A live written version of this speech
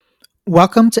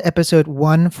Welcome to episode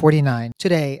 149.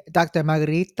 Today, Dr.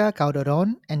 Margarita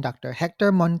Calderon and Dr.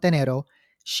 Hector Montenero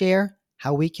share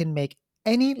how we can make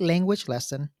any language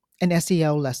lesson an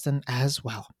SEL lesson as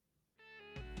well.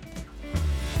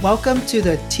 Welcome to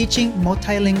the Teaching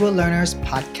Multilingual Learners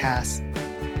podcast.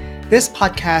 This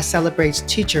podcast celebrates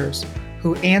teachers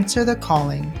who answer the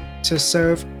calling to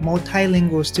serve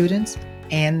multilingual students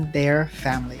and their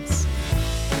families.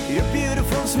 Your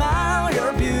beautiful smile,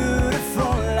 your beautiful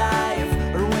life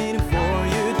are waiting for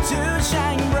you to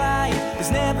shine bright. It's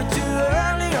never too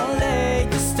early or late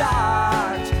to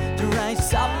start, to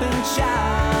rise up and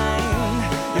shine.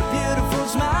 Your beautiful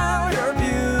smile, your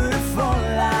beautiful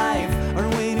life are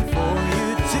waiting for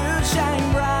you to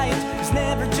shine bright. It's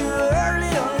never too early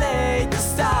or late to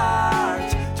start,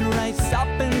 to rise up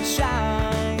and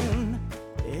shine.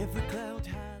 Every cloud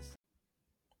has...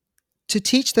 To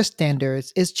teach the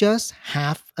standards is just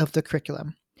half of the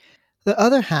curriculum. The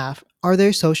other half are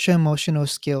their social emotional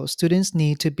skills students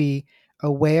need to be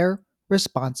aware,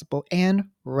 responsible, and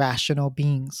rational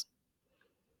beings.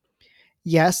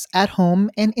 Yes, at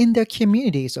home and in their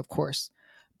communities, of course,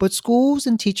 but schools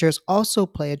and teachers also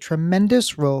play a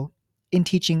tremendous role in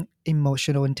teaching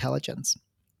emotional intelligence.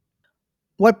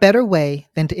 What better way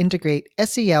than to integrate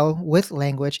SEL with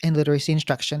language and literacy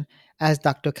instruction, as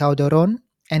Dr. Calderon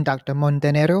and Dr.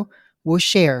 Montenero will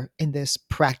share in this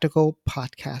practical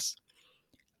podcast?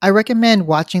 I recommend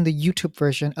watching the YouTube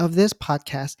version of this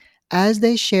podcast as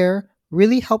they share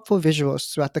really helpful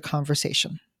visuals throughout the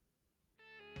conversation.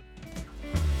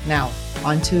 Now,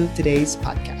 on to today's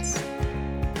podcast.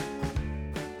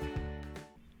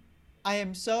 I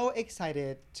am so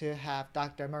excited to have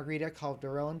Dr. Margarita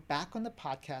Calderon back on the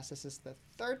podcast. This is the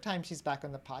third time she's back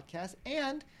on the podcast.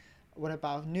 And one of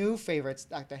our new favorites,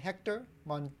 Dr. Hector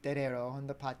Montenero, on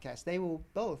the podcast. They will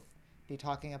both be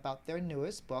talking about their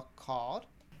newest book called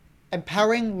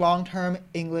Empowering Long-Term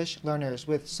English Learners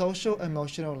with Social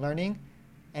Emotional Learning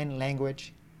and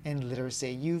Language and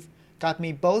Literacy. You've got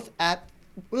me both at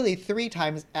really 3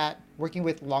 times at working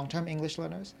with long-term English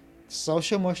learners,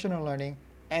 social emotional learning,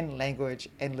 and language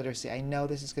and literacy. I know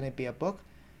this is going to be a book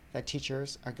that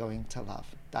teachers are going to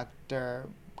love. Dr.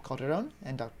 Calderon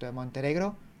and Dr.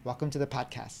 Montenegro, welcome to the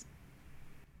podcast.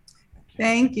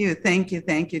 Thank you,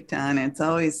 Tan. It's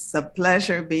always a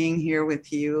pleasure being here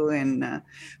with you, and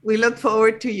we look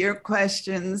forward to your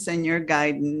questions and your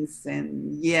guidance.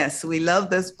 And yes, we love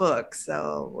this book,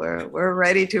 so we're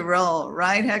ready to roll,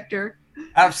 right, Hector?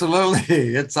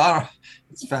 Absolutely, it's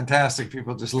fantastic.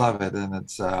 People just love it, and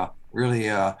it's really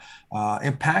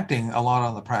impacting a lot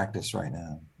on the practice right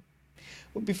now.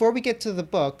 Well, before we get to the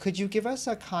book, could you give us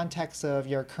a context of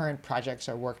your current projects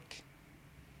or work?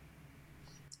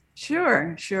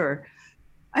 Sure.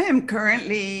 I am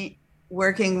currently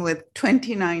working with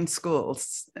 29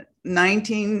 schools,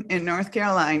 19 in North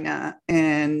Carolina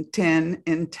and 10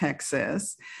 in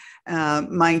Texas.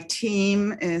 My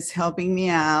team is helping me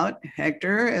out.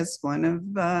 Hector is one of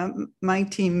my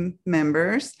team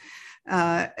members.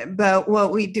 But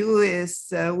what we do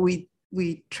is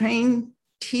we train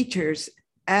teachers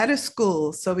at a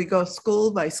school. So we go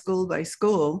school by school by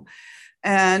school.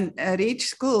 And at each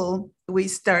school, we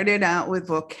started out with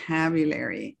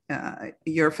vocabulary.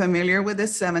 You're familiar with the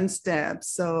 7 steps.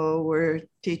 So we're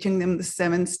teaching them the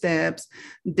 7 steps,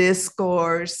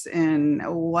 discourse, and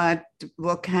what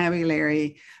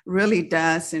vocabulary really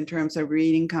does in terms of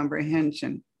reading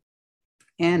comprehension.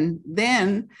 And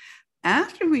then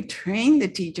after we train the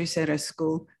teachers at a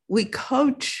school, we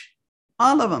coach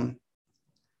all of them.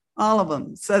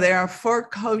 So there are 4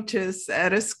 coaches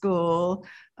at a school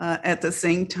at the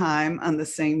same time on the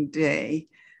same day.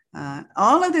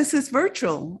 All of this is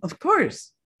virtual, of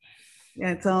course.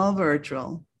 Yeah, it's all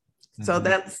virtual. Mm-hmm. So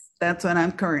that's what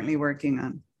I'm currently working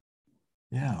on.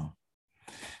 Yeah.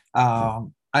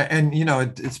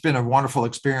 It's been a wonderful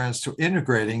experience to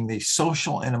integrating the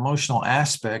social and emotional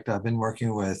aspect. I've been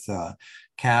working with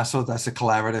CASEL, that's a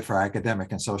collaborative for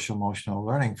academic and social emotional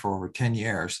learning, for over 10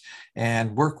 years,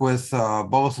 and work with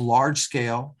both large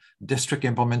scale district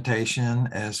implementation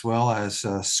as well as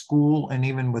school and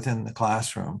even within the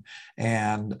classroom.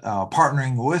 And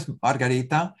partnering with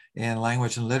Margarita in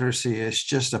language and literacy is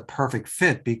just a perfect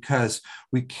fit, because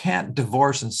we can't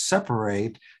divorce and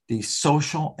separate the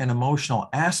social and emotional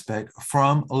aspect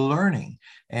from learning.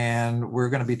 And we're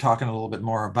going to be talking a little bit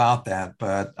more about that.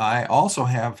 But I also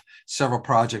have several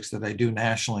projects that I do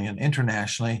nationally and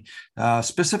internationally,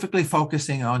 specifically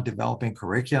focusing on developing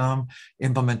curriculum,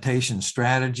 implementation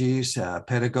strategies,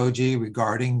 pedagogy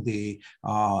regarding the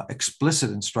explicit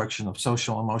instruction of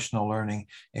social emotional learning,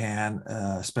 and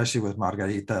especially with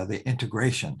Margarita, the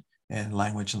integration in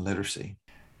language and literacy.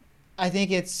 I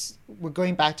think we're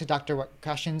going back to Dr.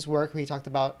 Krashen's work where he talked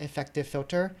about effective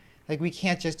filter. Like we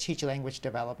can't just teach language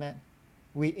development.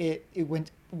 It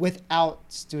went without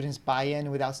students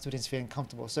buy-in, without students feeling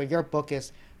comfortable. So your book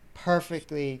is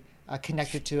perfectly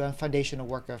connected to a foundational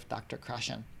work of Dr.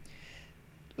 Krashen.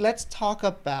 Let's talk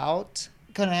about,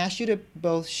 can I ask you to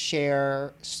both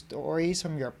share stories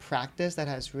from your practice that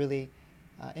has really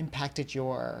impacted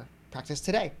your practice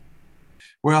today?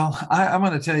 Well, I'm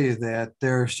going to tell you that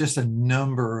there's just a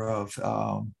number of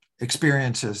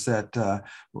experiences that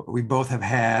we both have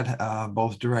had,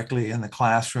 both directly in the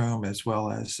classroom as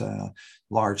well as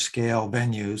large scale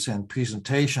venues and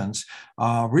presentations.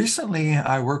 Recently,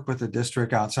 I worked with a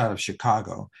district outside of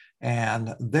Chicago,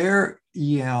 and their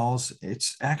ELs,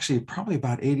 it's actually probably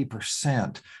about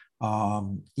 80%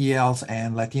 ELs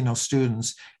and Latino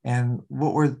students. And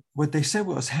what they said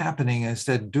was happening is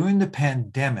that during the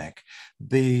pandemic,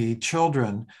 the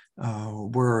children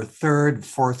were third,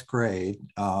 fourth grade,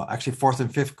 actually fourth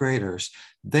and fifth graders.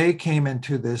 They came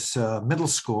into this middle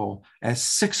school as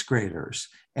sixth graders,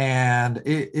 and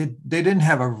they didn't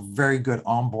have a very good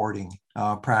onboarding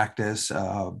practice.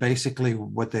 Basically,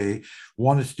 what they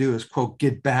wanted to do is, quote,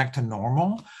 get back to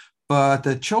normal. But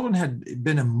the children had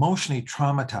been emotionally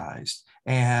traumatized.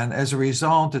 And as a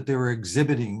result, that they were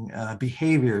exhibiting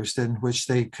behaviors in which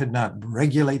they could not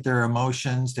regulate their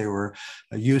emotions. They were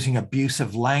using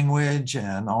abusive language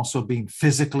and also being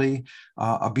physically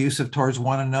abusive towards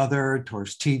one another,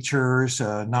 towards teachers,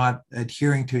 not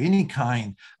adhering to any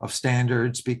kind of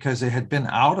standards because they had been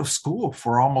out of school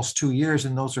for almost 2 years.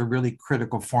 And those are really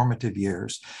critical formative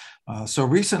years. So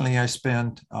recently, I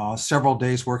spent several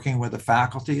days working with the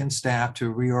faculty and staff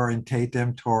to reorientate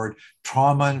them toward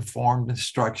trauma-informed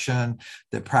instruction,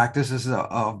 the practices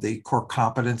of the core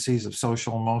competencies of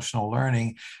social emotional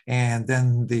learning. And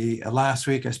then last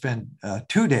week, I spent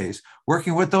 2 days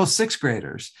working with those sixth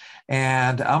graders.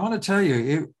 And I'm going to tell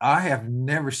you, I have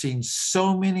never seen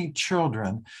so many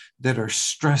children that are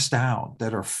stressed out,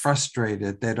 that are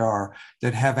frustrated, that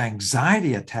have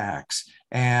anxiety attacks.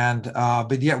 And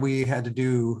but yet we had to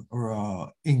do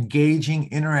engaging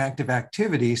interactive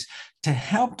activities to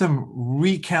help them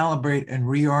recalibrate and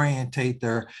reorientate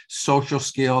their social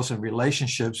skills and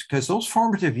relationships, because those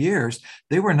formative years,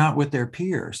 they were not with their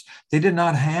peers. They did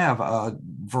not have a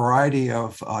variety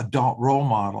of adult role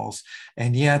models.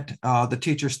 And yet the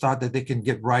teachers thought that they can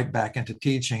get right back into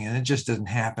teaching, and it just didn't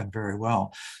happen very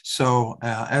well. So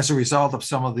as a result of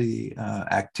some of the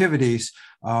activities,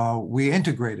 we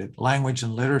integrated language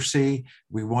and literacy.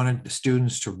 We wanted the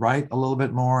students to write a little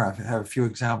bit more. I have a few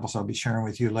examples I'll be sharing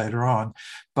with you later on.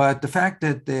 But the fact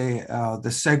that the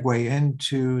segue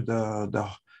into the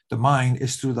mind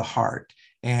is through the heart.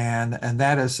 And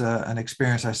that is an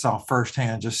experience I saw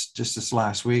firsthand just this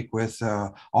last week with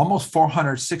almost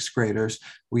 400 sixth graders.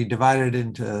 We divided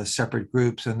into separate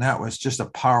groups, and that was just a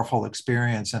powerful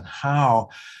experience, and how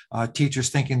teachers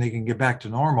thinking they can get back to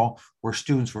normal where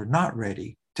students were not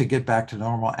ready to get back to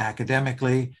normal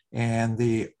academically, and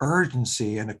the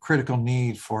urgency and the critical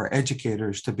need for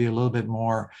educators to be a little bit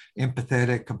more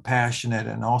empathetic, compassionate,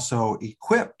 and also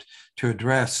equipped to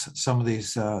address some of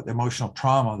these emotional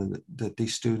trauma that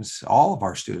these students, all of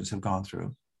our students, have gone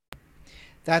through.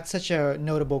 That's such a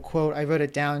notable quote. I wrote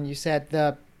it down. You said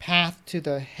the path to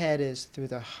the head is through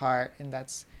the heart, and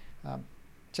that's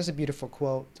just a beautiful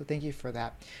quote. So thank you for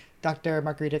that. Dr.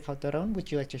 Margarita Calderon,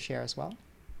 would you like to share as well?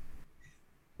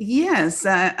 Yes,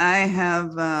 I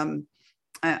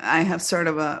have sort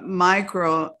of a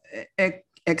micro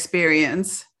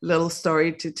experience, little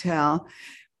story to tell.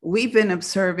 We've been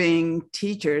observing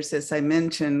teachers, as I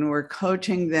mentioned. We're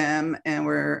coaching them, and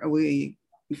we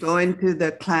go into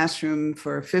the classroom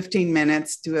for 15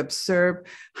 minutes to observe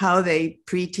how they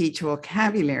pre-teach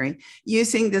vocabulary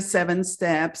using the 7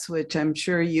 steps, which I'm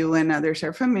sure you and others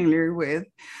are familiar with,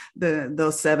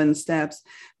 those 7 steps.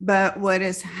 But what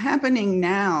is happening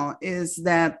now is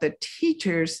that the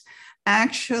teachers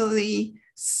actually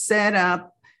set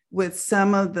up with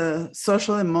some of the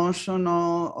social,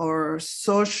 emotional, or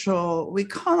social, we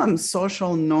call them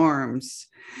social norms,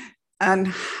 and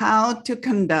how to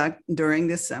conduct during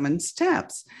the 7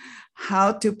 steps,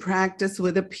 how to practice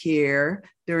with a peer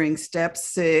during step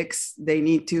 6. They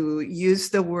need to use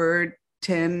the word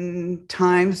 10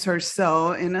 times or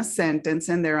so in a sentence,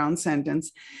 in their own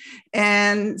sentence.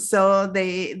 And so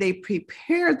they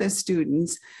prepare the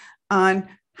students on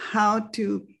how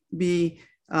to be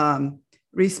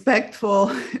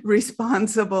respectful,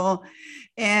 responsible,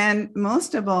 and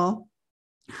most of all,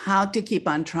 how to keep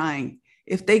on trying.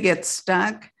 If they get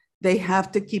stuck, they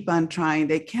have to keep on trying.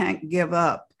 They can't give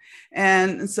up.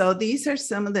 And so these are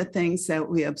some of the things that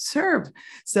we observe.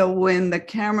 So when the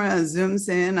camera zooms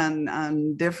in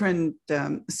on different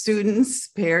students,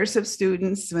 pairs of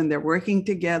students, when they're working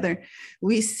together,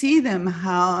 we see them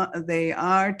how they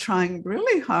are trying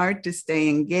really hard to stay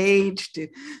engaged,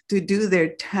 to do their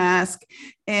task.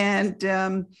 And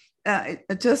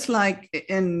just like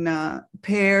in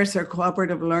pairs or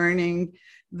cooperative learning,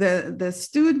 the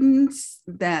students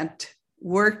that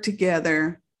work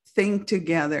together, think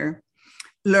together,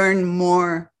 learn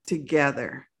more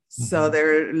together. Mm-hmm. So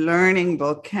they're learning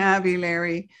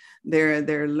vocabulary,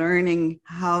 they're learning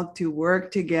how to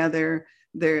work together,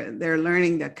 they're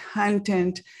learning the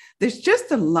content. There's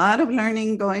just a lot of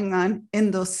learning going on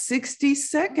in those 60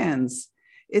 seconds.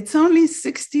 It's only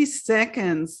 60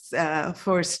 seconds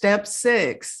for step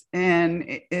 6, and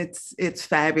it's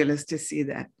fabulous to see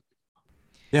that.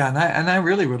 Yeah, and I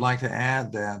really would like to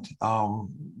add that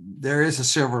there is a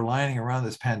silver lining around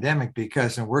this pandemic,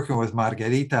 because in working with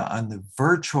Margarita on the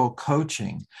virtual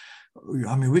coaching,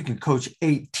 I mean, we can coach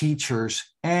 8 teachers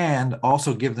and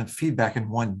also give them feedback in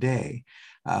one day.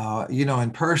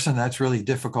 In person, that's really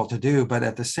difficult to do. But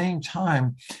at the same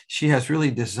time, she has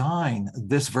really designed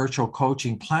this virtual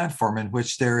coaching platform in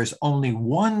which there is only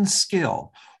one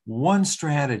skill, one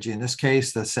strategy, in this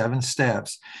case, the 7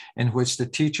 steps, in which the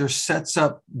teacher sets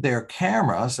up their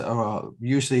cameras,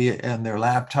 usually in their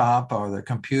laptop or their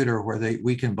computer, where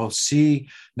we can both see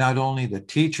not only the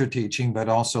teacher teaching, but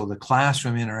also the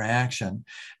classroom interaction,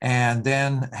 and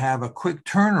then have a quick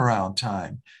turnaround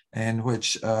time in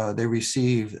which they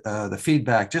receive the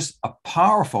feedback. Just a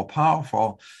powerful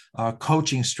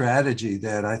coaching strategy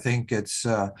that I think it's,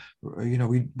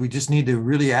 we just need to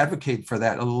really advocate for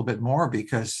that a little bit more,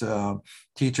 because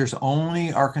teachers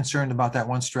only are concerned about that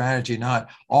one strategy, not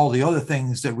all the other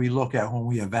things that we look at when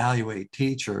we evaluate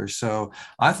teachers. So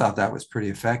I thought that was pretty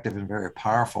effective and very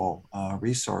powerful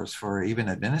resource for even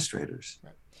administrators.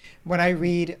 When I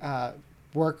read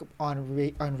work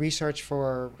on research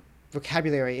for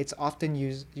vocabulary, it's often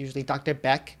usually Dr.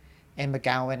 Beck and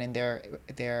McGowan and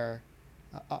their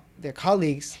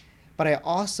colleagues, but I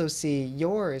also see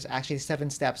yours, actually 7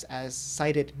 steps, as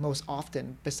cited most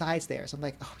often besides theirs. I'm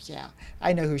like, oh yeah,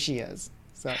 I know who she is.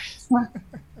 So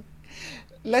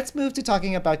let's move to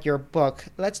talking about your book.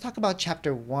 Let's talk about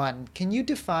chapter 1. Can you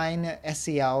define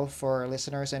SEL for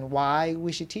listeners and why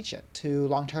we should teach it to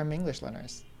long-term English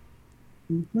learners?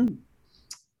 Mm-hmm.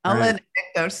 I'll let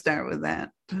Hector start with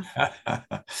that.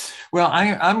 Well,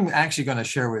 I'm actually going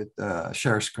to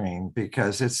share screen,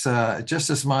 because it's just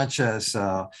as much as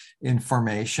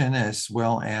information as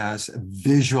well as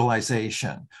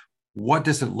visualization. What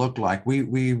does it look like?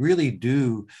 We really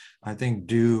do, I think,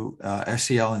 do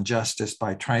SEL injustice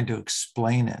by trying to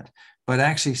explain it. But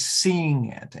actually seeing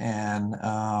it and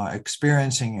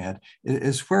experiencing it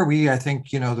is where I think,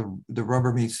 the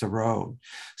rubber meets the road.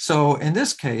 So in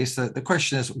this case, the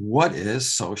question is, what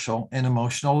is social and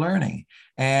emotional learning?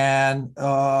 And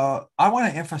I want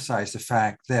to emphasize the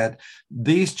fact that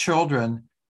these children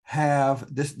have,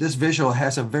 this visual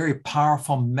has a very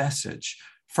powerful message.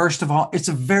 First of all, it's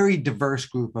a very diverse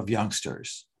group of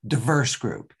youngsters, diverse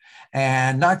group.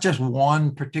 And not just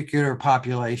one particular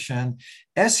population.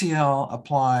 SEL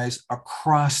applies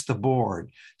across the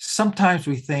board. Sometimes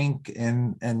we think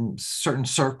in certain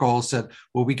circles that,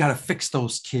 well, we got to fix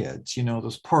those kids,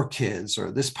 those poor kids,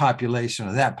 or this population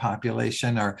or that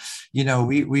population, or,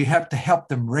 we have to help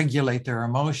them regulate their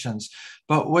emotions.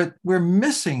 But what we're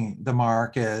missing the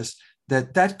mark is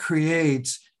that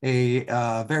creates a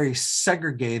very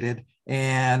segregated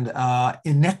and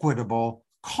inequitable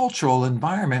cultural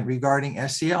environment regarding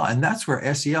SEL. And that's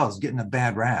where SEL is getting a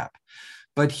bad rap.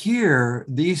 But here,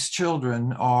 these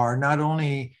children are not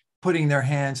only putting their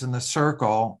hands in the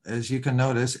circle, as you can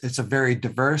notice, it's a very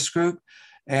diverse group.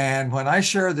 And when I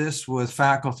share this with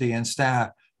faculty and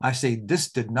staff, I say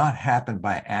this did not happen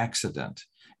by accident.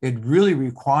 It really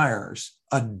requires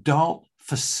adult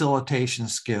facilitation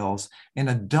skills and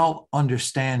adult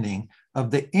understanding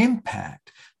of the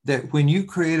impact that when you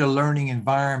create a learning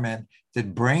environment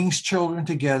that brings children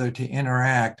together to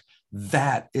interact,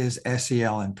 that is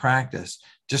SEL in practice.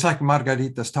 Just like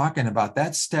Margarita's talking about,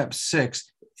 that's step 6.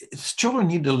 Children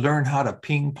need to learn how to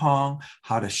ping pong,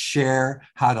 how to share,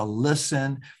 how to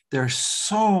listen. There's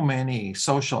so many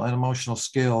social and emotional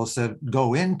skills that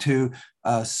go into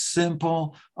a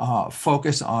simple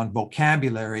focus on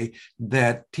vocabulary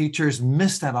that teachers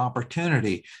miss that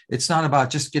opportunity. It's not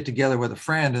about just get together with a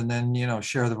friend and then,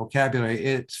 share the vocabulary.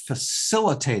 It's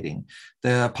facilitating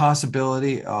the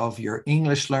possibility of your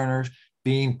English learners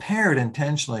being paired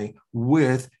intentionally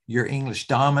with your English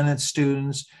dominant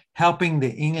students, helping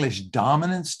the English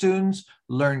dominant students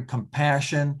learn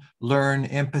compassion, learn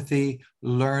empathy,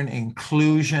 learn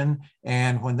inclusion.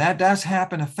 And when that does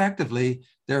happen effectively,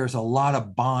 there's a lot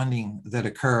of bonding that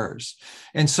occurs.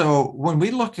 And so when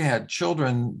we look at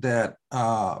children that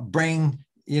bring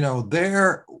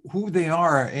they're who they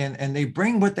are, and they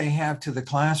bring what they have to the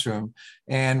classroom.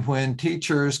 And when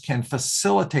teachers can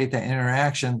facilitate that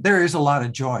interaction, there is a lot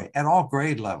of joy at all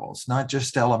grade levels, not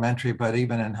just elementary, but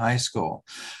even in high school.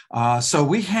 So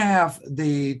we have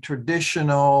the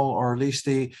traditional, or at least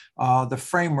the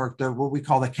framework, what we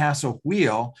call the CASA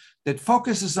wheel, that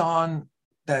focuses on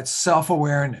that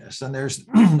self-awareness. And there's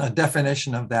a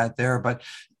definition of that there, but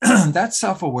that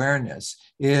self-awareness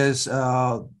is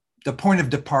the point of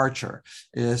departure.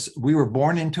 Is we were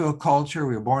born into a culture,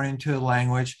 we were born into a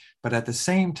language, but at the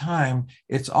same time,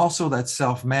 it's also that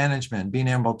self-management, being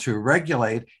able to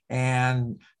regulate.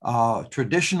 And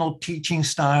traditional teaching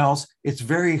styles, it's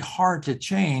very hard to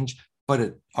change,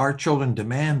 but our children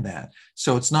demand that.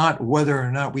 So it's not whether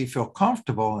or not we feel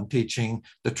comfortable in teaching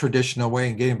the traditional way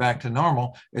and getting back to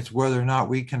normal, it's whether or not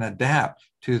we can adapt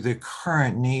to the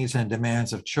current needs and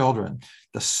demands of children.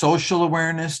 The social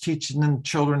awareness, teaching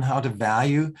children how to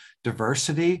value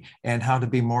diversity and how to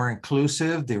be more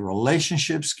inclusive, the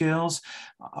relationship skills.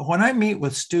 When I meet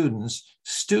with students,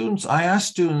 I ask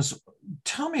students,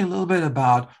 tell me a little bit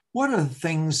about what are the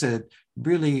things that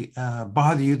really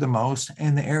bother you the most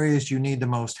and the areas you need the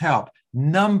most help.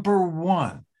 Number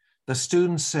one, the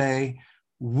students say,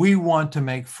 we want to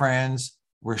make friends.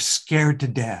 We're scared to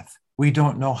death. We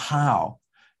don't know how.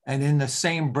 And in the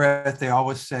same breath, they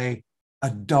always say,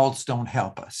 adults don't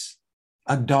help us.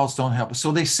 Adults don't help us.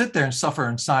 So they sit there and suffer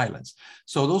in silence.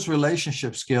 So those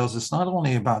relationship skills, it's not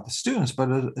only about the students, but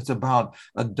it's about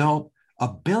adult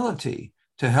ability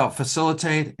to help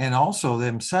facilitate, and also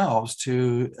themselves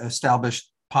to establish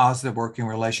positive working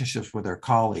relationships with their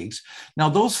colleagues. Now,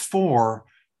 those four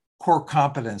core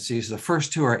competencies, the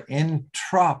first two are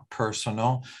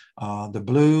intrapersonal, the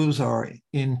blues are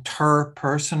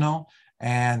interpersonal,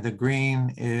 and the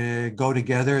green go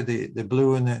together, the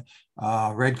blue and the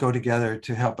red go together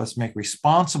to help us make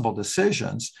responsible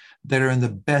decisions that are in the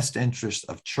best interest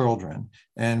of children.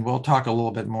 And we'll talk a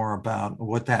little bit more about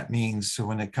what that means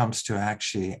when it comes to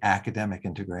actually academic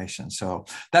integration. So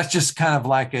that's just kind of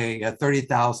like a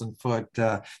 30,000 foot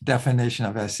definition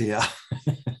of SEL.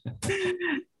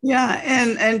 Yeah,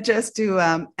 and just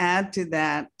to add to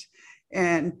that,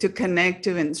 and to connect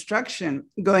to instruction,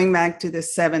 going back to the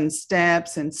 7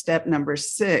 steps and step number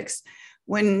 6,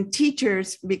 when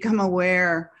teachers become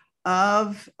aware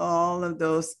of all of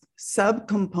those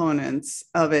subcomponents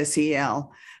of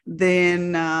SEL,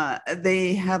 then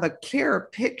they have a clearer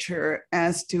picture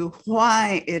as to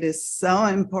why it is so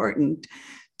important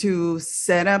to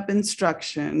set up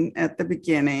instruction at the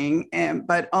beginning.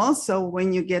 But also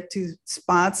when you get to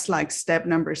spots like step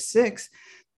number 6,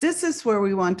 this is where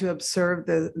we want to observe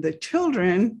the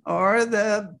children or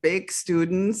the big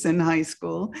students in high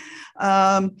school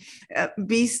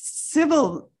be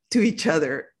civil to each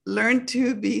other, learn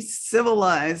to be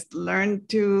civilized, learn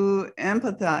to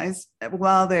empathize,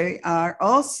 while they are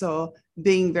also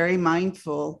being very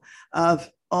mindful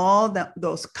of all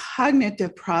those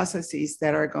cognitive processes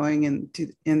that are going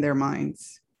in their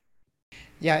minds.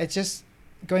 Yeah, it's just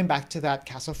going back to that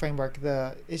CASEL framework.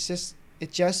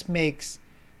 It just makes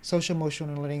social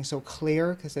emotional learning so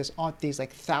clear, because there's all these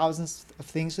like thousands of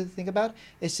things to think about.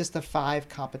 It's just the 5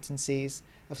 competencies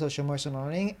of social emotional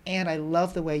learning, and I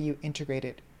love the way you integrate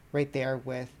it right there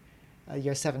with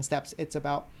your 7 steps. It's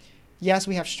about, yes,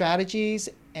 we have strategies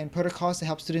and protocols to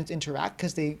help students interact,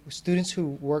 because students who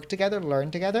work together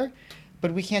learn together,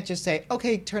 but we can't just say,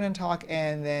 okay, turn and talk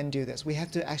and then do this. We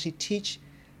have to actually teach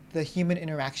the human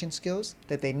interaction skills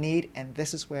that they need, and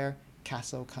this is where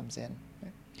CASEL comes in.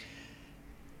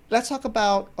 Let's talk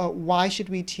about why should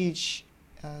we teach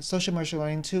social emotional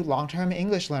learning to long-term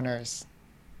English learners?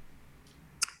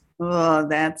 Oh,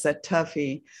 that's a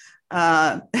toughie.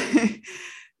 Well,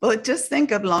 just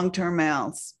think of long-term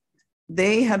ELs.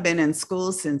 They have been in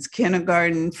school since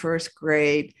kindergarten, 1st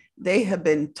grade. They have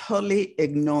been totally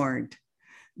ignored.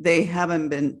 They haven't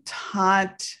been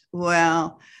taught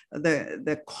well.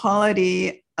 The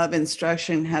quality of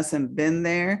instruction hasn't been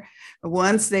there.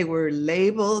 Once they were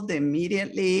labeled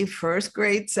immediately, 1st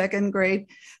grade, 2nd grade,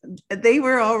 they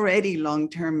were already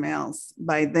long-term ELs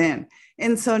by then.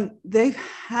 And so they've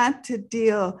had to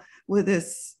deal with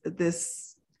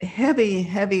this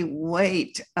heavy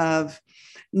weight of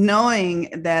knowing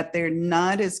that they're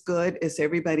not as good as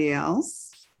everybody else,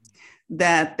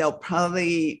 that they'll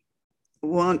probably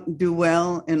won't do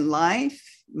well in life,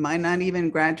 might not even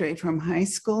graduate from high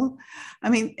school. I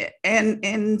mean,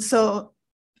 and so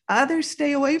others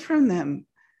stay away from them.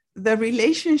 The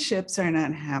relationships are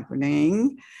not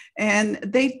happening, and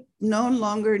they no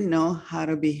longer know how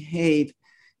to behave.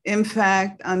 In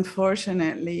fact,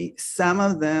 unfortunately, some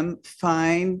of them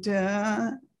find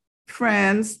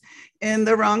friends in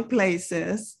the wrong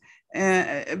places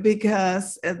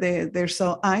because they're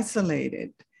so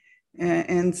isolated.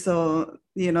 And so,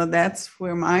 you know, that's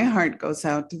where my heart goes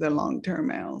out to the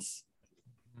long-term Ls.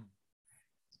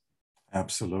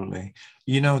 Absolutely.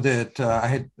 You know that I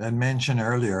had mentioned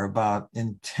earlier about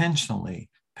intentionally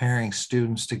pairing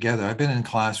students together. I've been in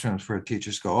classrooms where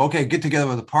teachers go, okay, get together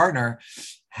with a partner.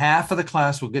 Half of the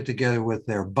class will get together with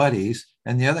their buddies,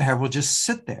 and the other half will just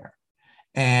sit there.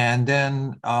 And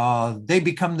then they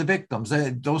become the victims.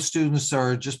 Those students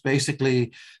are just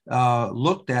basically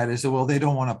looked at as, well, they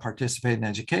don't want to participate in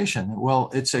education. Well,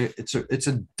 it's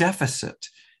a deficit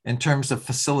in terms of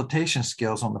facilitation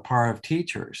skills on the part of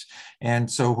teachers. And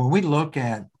so when we look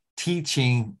at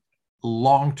teaching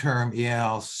long-term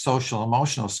EL social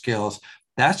emotional skills,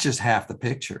 that's just half the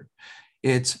picture.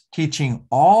 It's teaching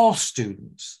all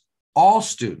students,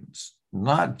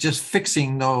 not just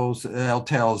fixing those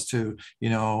LTELs to,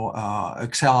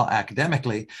 excel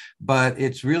academically, but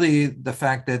it's really the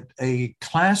fact that a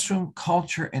classroom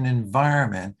culture and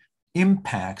environment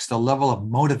impacts the level of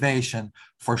motivation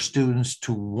for students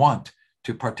to want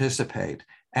to participate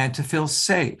and to feel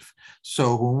safe.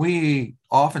 So when we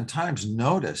oftentimes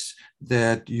notice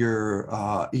that your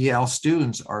EL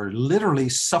students are literally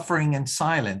suffering in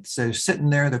silence, they're sitting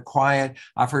there, they're quiet.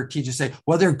 I've heard teachers say,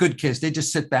 well, they're good kids. They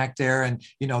just sit back there and,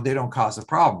 they don't cause a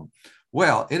problem.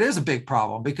 Well, it is a big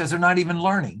problem because they're not even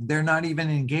learning. They're not even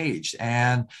engaged.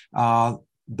 And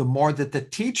the more that the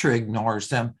teacher ignores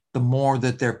them, the more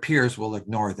that their peers will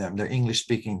ignore them, their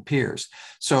English-speaking peers.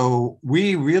 So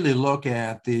we really look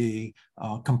at the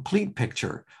complete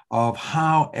picture of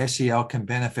how SEL can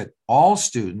benefit all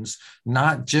students,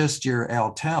 not just your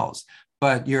LTELs,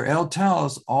 but your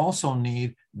LTELs also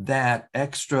need that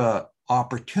extra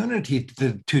opportunity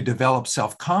to develop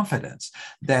self-confidence,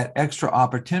 that extra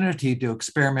opportunity to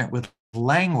experiment with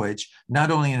language,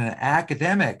 not only in an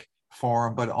academic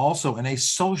forum, but also in a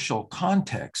social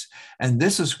context. And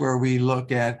this is where we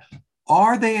look at,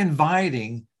 are they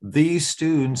inviting these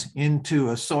students into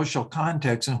a social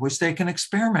context in which they can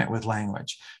experiment with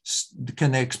language?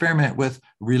 Can they experiment with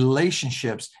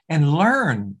relationships and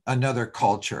learn another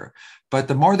culture? But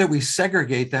the more that we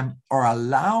segregate them or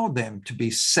allow them to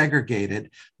be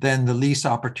segregated, then the least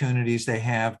opportunities they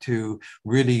have to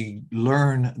really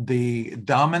learn the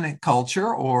dominant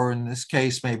culture, or in this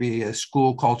case, maybe a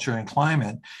school culture and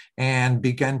climate, and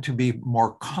begin to be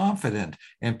more confident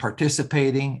in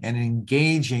participating and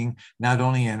engaging not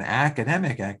only in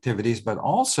academic activities, but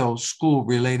also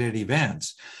school-related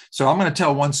events. So I'm going to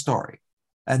tell one story,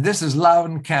 and this is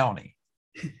Loudoun County.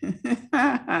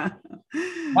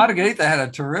 Margarita had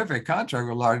a terrific contract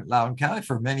with Loudoun County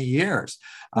for many years,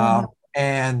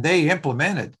 and they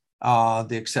implemented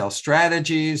the Excel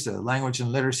strategies, the language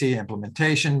and literacy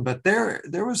implementation. But there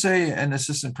was an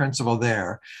assistant principal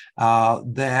there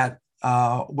that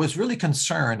was really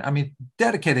concerned,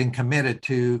 dedicated and committed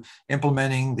to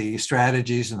implementing the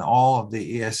strategies in all of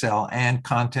the ESL and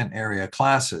content area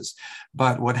classes.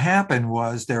 But what happened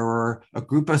was there were a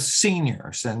group of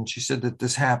seniors, and she said that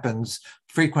this happens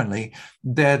frequently,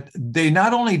 that they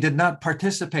not only did not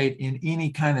participate in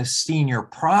any kind of senior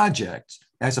project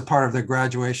as a part of their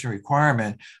graduation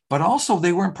requirement, but also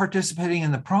they weren't participating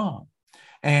in the prom.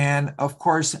 And of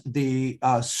course, the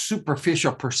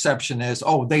superficial perception is,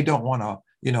 oh, they don't want to,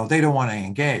 they don't want to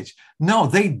engage. No,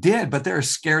 they did, but they're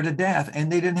scared to death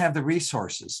and they didn't have the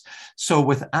resources. So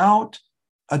without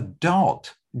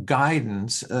adult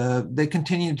guidance, they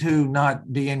continue to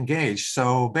not be engaged.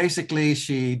 So basically,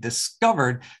 she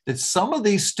discovered that some of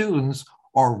these students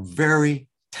are very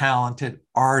talented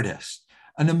artists,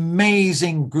 an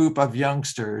amazing group of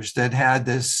youngsters that had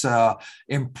this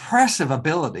impressive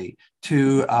ability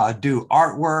to do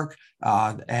artwork.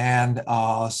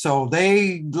 So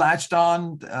they latched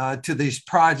on to these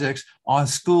projects on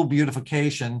school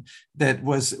beautification that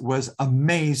was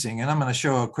amazing. And I'm going to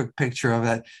show a quick picture of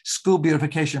that school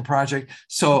beautification project.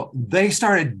 So they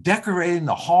started decorating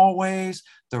the hallways,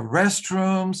 the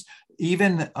restrooms,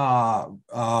 even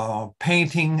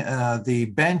painting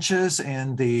the benches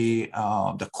in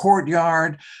the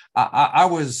courtyard. I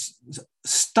was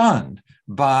stunned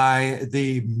by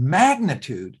the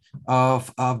magnitude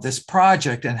of this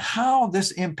project and how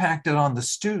this impacted on the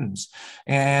students.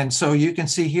 And so you can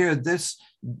see here, this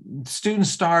students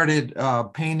started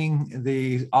painting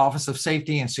the Office of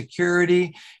Safety and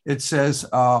Security. It says,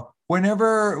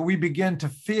 whenever we begin to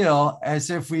feel as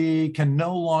if we can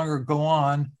no longer go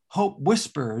on, hope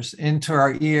whispers into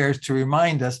our ears to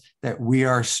remind us that we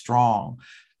are strong.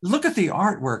 Look at the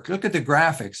artwork, look at the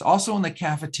graphics. Also in the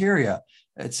cafeteria,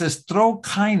 it says, throw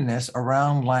kindness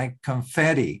around like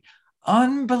confetti.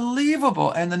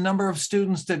 Unbelievable. And the number of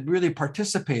students that really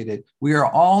participated. We are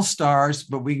all stars,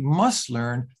 but we must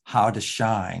learn how to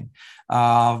shine.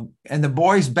 And the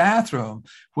boys' bathroom,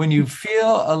 when you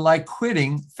feel like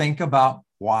quitting, think about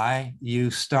why you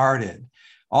started.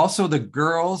 Also, the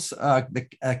girls, the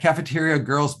cafeteria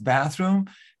girls' bathroom,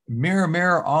 mirror,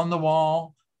 mirror on the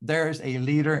wall, there's a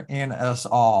leader in us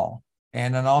all.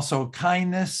 And then also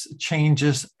kindness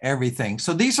changes everything.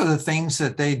 So these are the things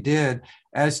that they did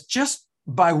as just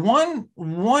by one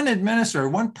administrator,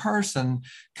 one person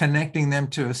connecting them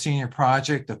to a senior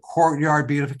project. The courtyard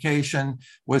beautification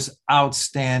was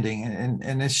outstanding.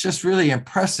 And it's just really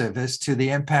impressive as to the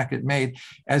impact it made.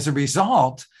 As a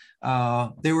result,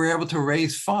 they were able to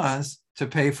raise funds to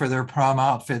pay for their prom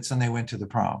outfits, and they went to the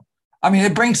prom. I mean,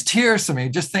 it brings tears to me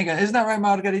just thinking, isn't that right,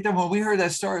 Margarita? When we heard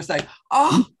that story, it's like,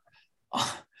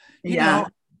 you know,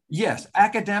 yes,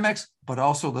 academics, but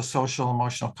also the social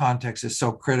emotional context is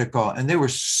so critical. And they were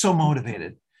so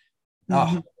motivated.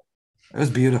 Oh, it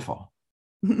was beautiful.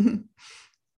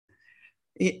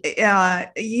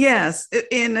 Yes.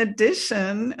 In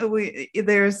addition,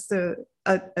 there's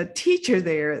a teacher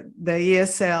there, the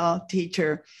ESL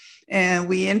teacher, and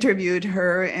we interviewed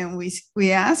her and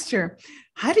we asked her,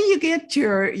 how do you get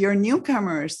your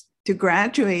newcomers to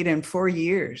graduate in 4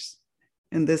 years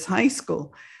in this high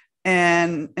school?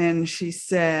 And she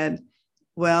said,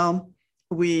 well,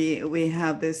 we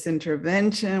have this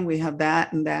intervention, we have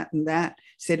that and that and that.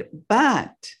 She said,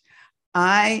 but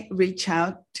I reach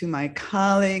out to my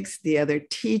colleagues, the other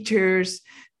teachers,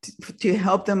 to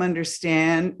help them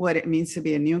understand what it means to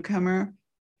be a newcomer.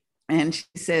 And she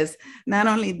says, not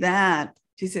only that,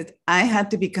 she says, I had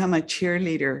to become a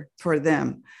cheerleader for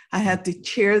them. I had to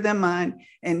cheer them on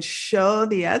and show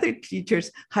the other teachers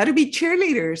how to be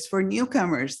cheerleaders for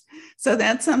newcomers. So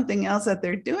that's something else that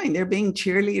they're doing. They're being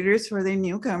cheerleaders for their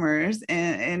newcomers,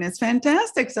 and it's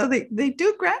fantastic. So they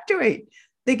do graduate.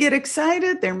 They get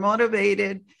excited, they're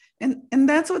motivated, and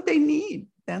that's what they need.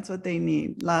 That's what they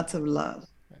need. Lots of love.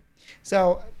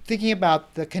 So thinking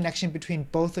about the connection between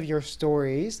both of your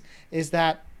stories is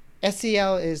that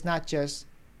SEL is not just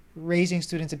raising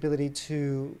students' ability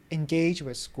to engage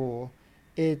with school,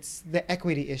 it's the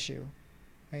equity issue,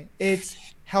 right? It's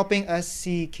helping us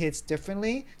see kids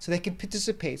differently so they can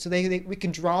participate, so we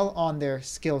can draw on their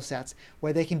skill sets,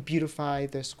 where they can beautify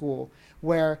their school,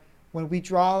 where when we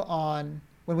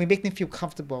make them feel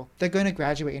comfortable, they're going to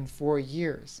graduate in 4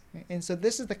 years. Right? And so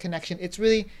this is the connection.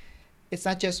 It's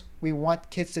not just we want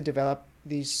kids to develop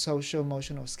these social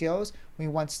emotional skills. We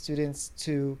want students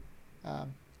to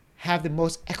have the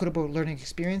most equitable learning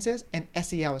experiences, and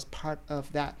SEL is part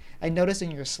of that. I noticed in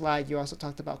your slide, you also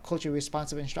talked about culturally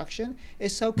responsive instruction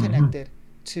is so connected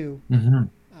to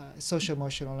social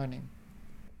emotional learning.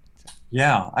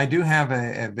 Yeah, I do have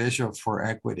a visual for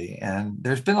equity, and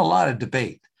there's been a lot of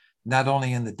debate, not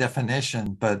only in the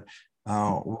definition, but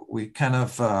we kind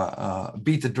of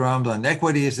beat the drums on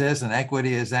equity is this and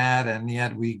equity is that, and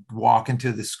yet we walk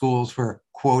into the schools where,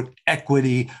 quote,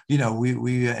 equity,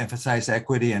 we emphasize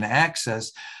equity and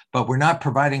access, but we're not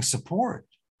providing support.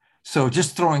 So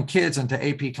just throwing kids into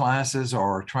AP classes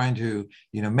or trying to,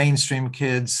 mainstream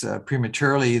kids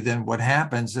prematurely, then what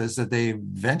happens is that they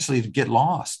eventually get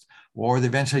lost, or they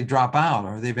eventually drop out,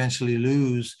 or they eventually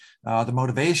lose the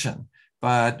motivation.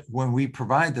 But when we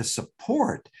provide the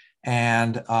support,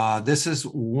 and this is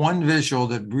one visual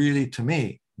that really, to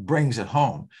me, brings it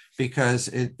home, because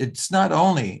it's not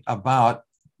only about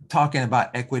talking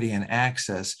about equity and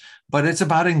access, but it's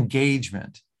about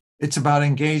engagement. It's about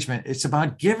engagement. It's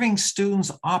about giving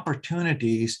students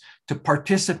opportunities to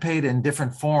participate in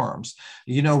different forums.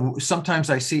 Sometimes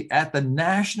I see at the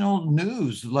national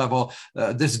news level,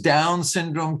 this Down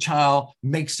syndrome child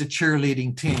makes the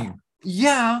cheerleading team.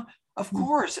 Yeah, of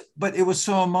course, but it was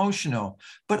so emotional.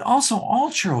 But also all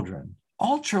children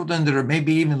that are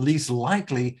maybe even least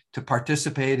likely to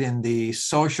participate in the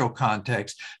social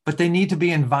context, but they need to be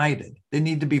invited. They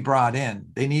need to be brought in.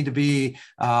 They need to be,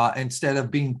 instead of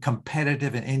being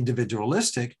competitive and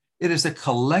individualistic, it is a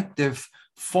collective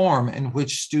form in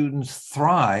which students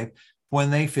thrive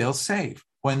when they feel safe.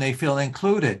 when they feel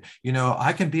included.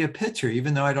 I can be a pitcher,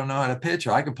 even though I don't know how to pitch,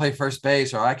 or I can play first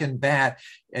base, or I can bat.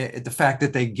 The fact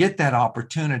that they get that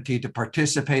opportunity to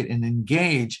participate and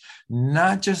engage,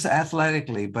 not just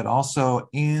athletically, but also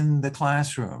in the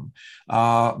classroom.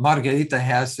 Margarita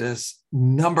has this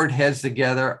numbered heads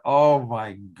together. Oh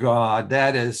my God,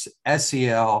 that is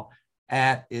SEL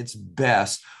at its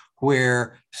best,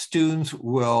 where students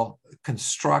will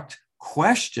construct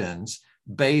questions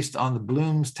based on the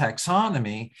Bloom's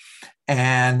taxonomy,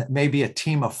 and maybe a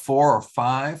team of 4 or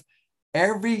 5.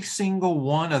 Every single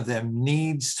one of them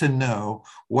needs to know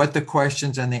what the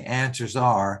questions and the answers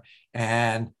are.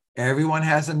 And everyone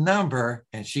has a number,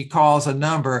 and she calls a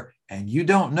number, and you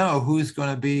don't know who's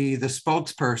going to be the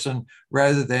spokesperson,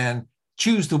 rather than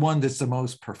choose the one that's the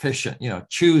most proficient,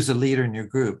 choose a leader in your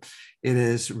group. It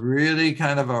is really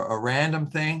kind of a random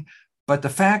thing. But the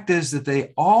fact is that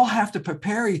they all have to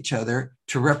prepare each other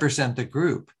to represent the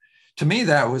group. To me,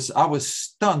 I was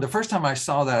stunned. The first time I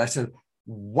saw that, I said,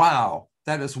 wow,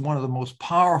 that is one of the most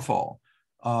powerful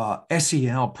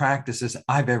SEL practices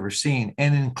I've ever seen.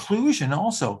 And inclusion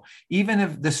also, even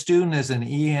if the student is an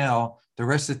EL, the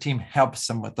rest of the team helps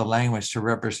them with the language to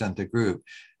represent the group.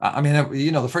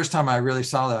 The first time I really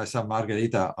saw that, I saw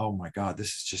Margarita. Oh my God,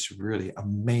 this is just really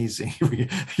amazing.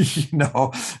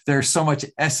 There's so much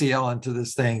SEL into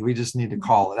this thing. We just need to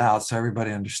call it out so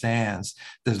everybody understands.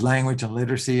 There's language and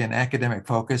literacy and academic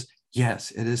focus.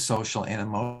 Yes, it is social and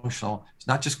emotional. It's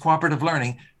not just cooperative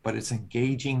learning, but it's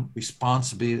engaging,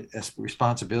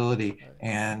 responsibility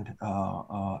and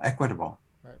equitable.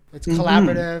 Right. It's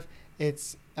collaborative.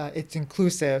 It's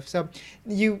inclusive. So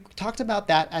you talked about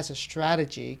that as a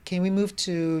strategy. Can we move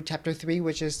to chapter 3,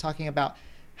 which is talking about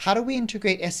how do we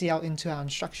integrate SEL into our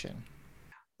instruction?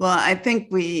 Well, I think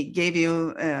we gave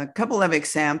you a couple of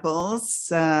examples,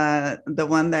 the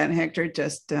one that Hector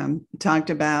just talked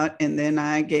about, and then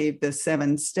I gave the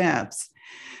 7 steps.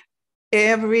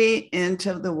 Every inch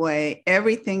of the way,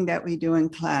 everything that we do in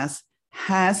class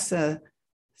has a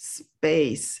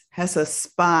space, has a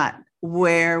spot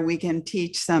where we can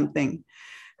teach something.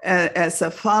 As a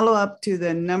follow-up to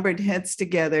the numbered heads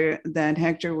together that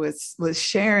Hector was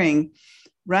sharing,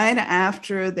 right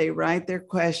after they write their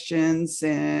questions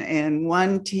and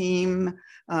one team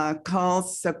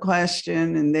calls a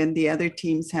question and then the other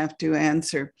teams have to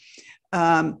answer.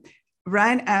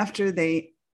 Right after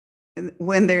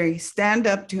when they stand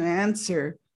up to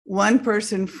answer, one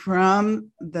person from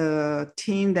the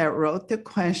team that wrote the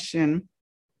question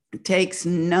takes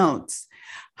notes.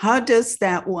 How does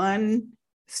that one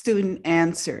student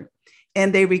answer?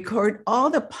 And they record all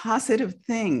the positive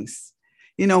things,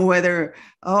 whether,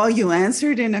 you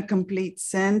answered in a complete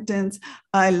sentence.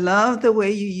 I love the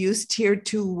way you used here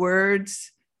 2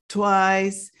 words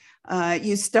twice.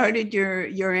 You started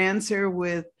your answer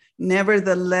with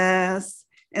nevertheless.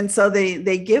 And so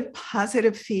they give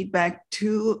positive feedback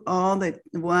to all the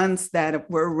ones that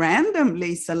were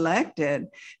randomly selected.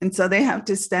 And so they have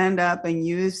to stand up and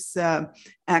use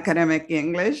academic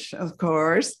English, of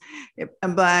course,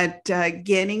 but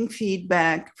getting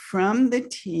feedback from the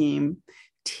team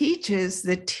teaches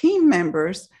the team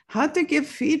members how to give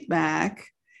feedback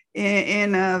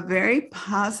in a very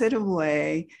positive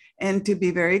way and to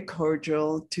be very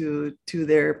cordial to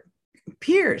their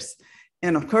peers.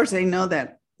 And of course, they know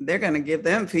that they're going to give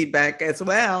them feedback as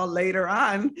well later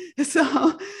on.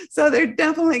 So they're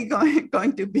definitely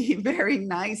going to be very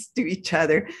nice to each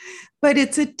other. But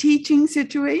it's a teaching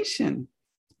situation.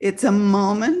 It's a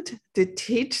moment to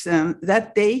teach them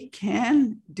that they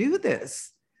can do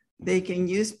this. They can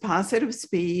use positive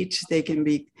speech. They can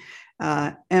be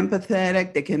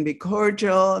empathetic. They can be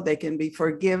cordial. They can be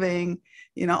forgiving.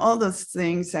 All those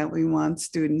things that we want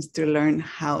students to learn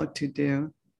how to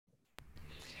do.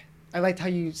 I liked how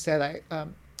you said,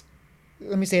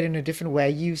 let me say it in a different way.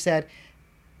 You said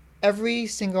every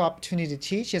single opportunity to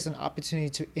teach is an opportunity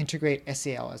to integrate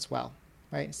SEL as well,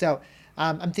 right? So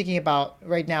I'm thinking about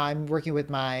right now, I'm working with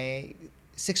my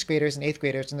 6th graders and 8th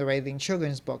graders and they're writing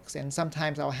children's books. And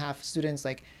sometimes I'll have students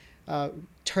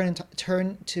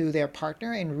turn to their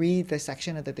partner and read the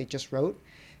section that they just wrote.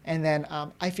 And then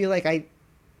I feel like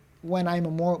when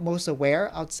I'm most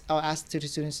aware, I'll ask the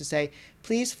students to say,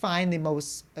 please find the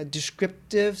most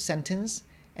descriptive sentence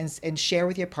and share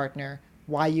with your partner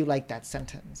why you like that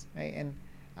sentence, right? And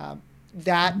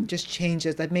that just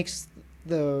changes, that makes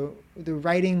the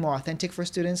writing more authentic for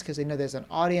students because they know there's an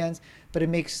audience, but it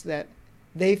makes that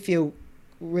they feel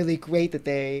really great that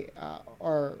they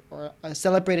are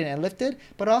celebrated and lifted,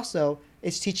 but also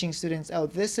it's teaching students,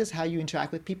 this is how you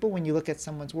interact with people. When you look at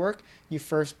someone's work, you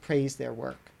first praise their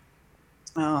work.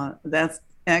 Oh, that's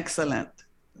excellent.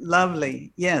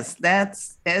 Lovely. Yes,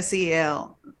 that's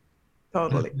SEL.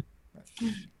 Totally.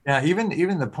 Yeah,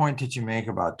 even the point that you make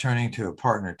about turning to a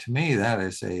partner, to me, that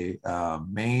is a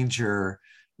major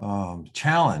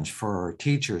challenge for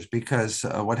teachers, because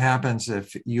what happens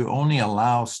if you only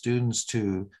allow students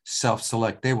to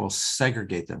self-select, they will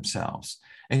segregate themselves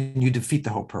and you defeat the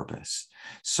whole purpose.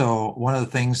 So one of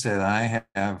the things that I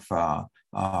have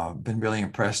been really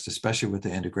impressed, especially with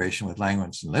the integration with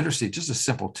language and literacy, just a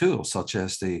simple tool such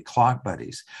as the clock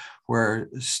buddies, where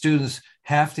students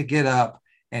have to get up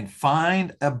and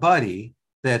find a buddy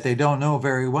that they don't know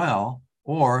very well,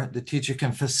 or the teacher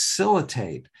can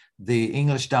facilitate the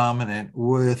English dominant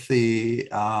with the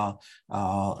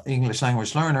English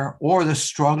language learner or the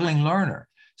struggling learner.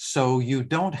 So you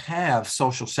don't have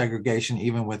social segregation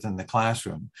even within the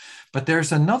classroom. But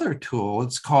there's another tool.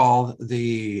 It's called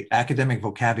the Academic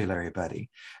Vocabulary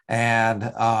Buddy. And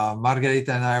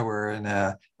Margarita and I were in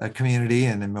a community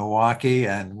in Milwaukee,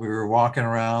 and we were walking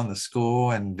around the school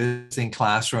and visiting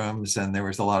classrooms, and there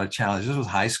was a lot of challenges. This was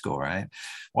high school, right?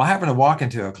 Well, I happened to walk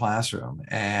into a classroom,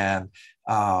 and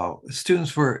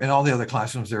students were in all the other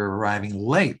classrooms, they were arriving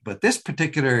late, but this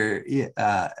particular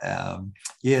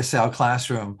ESL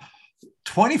classroom,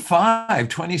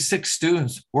 26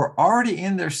 students were already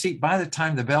in their seat by the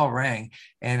time the bell rang.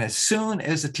 And as soon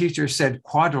as the teacher said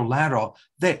quadrilateral,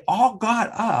 they all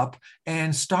got up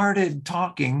and started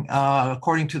talking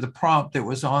according to the prompt that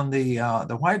was on the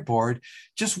whiteboard,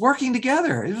 just working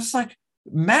together. It was like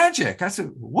magic. I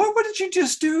said, what did you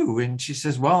just do? And she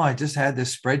says, well, I just had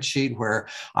this spreadsheet where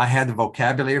I had the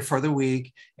vocabulary for the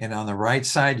week. And on the right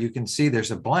side, you can see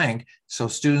there's a blank. So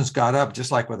students got up,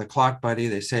 just like with a clock buddy.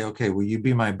 They say, okay, will you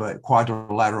be my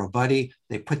quadrilateral buddy?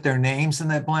 They put their names in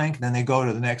that blank. Then they go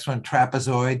to the next one,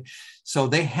 trapezoid. So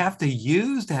they have to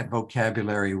use that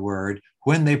vocabulary word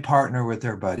when they partner with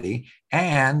their buddy.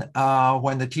 And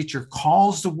when the teacher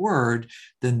calls the word,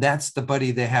 then that's the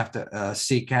buddy they have to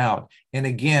seek out. And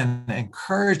again,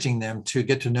 encouraging them to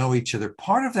get to know each other.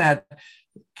 Part of that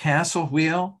castle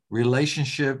wheel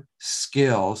relationship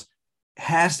skills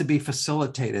has to be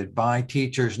facilitated by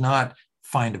teachers, not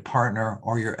find a partner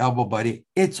or your elbow buddy.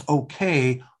 It's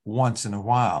okay once in a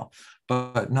while,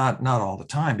 but not all the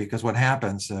time, because what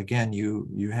happens, again,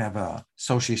 you have a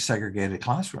socially segregated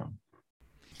classroom.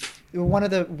 One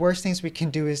of the worst things we can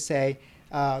do is say,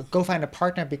 go find a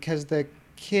partner, because the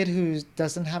kid who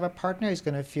doesn't have a partner is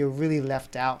going to feel really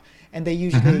left out. And they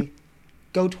usually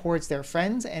go towards their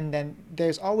friends, and then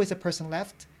there's always a person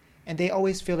left, and they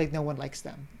always feel like no one likes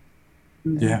them.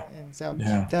 Yeah. And so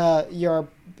Yeah.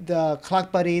 the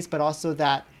clock buddies, but also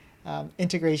that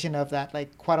integration of that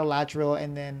like quadrilateral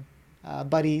and then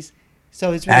buddies.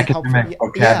 So it's really helpful. Academic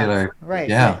vocabulary. Yeah, right.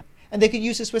 Yeah. Right. And they could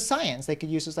use this with science. They could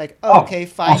use this like, oh, okay,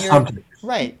 find your subjects.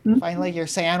 right, find like your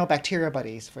cyanobacteria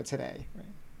buddies for today. Right.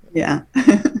 Yeah.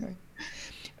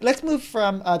 Let's move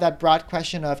from that broad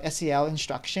question of SEL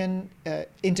instruction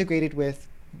integrated with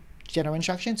general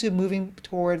instruction to moving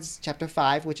towards chapter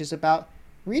 5, which is about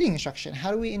reading instruction.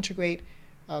 How do we integrate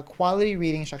quality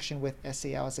reading instruction with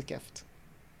SEL as a gift?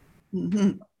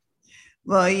 Mm-hmm.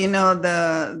 Well, you know,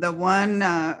 the one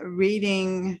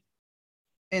reading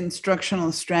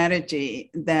instructional strategy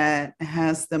that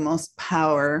has the most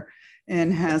power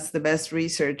and has the best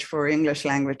research for English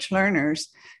language learners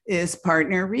is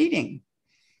partner reading.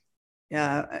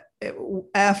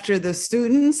 After the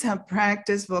students have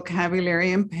practiced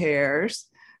vocabulary in pairs,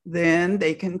 then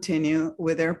they continue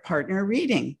with their partner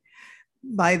reading.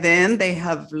 By then, they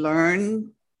have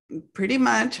learned pretty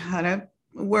much how to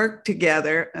work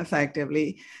together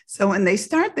effectively. So when they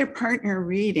start their partner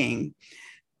reading,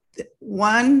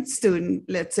 one student,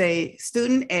 let's say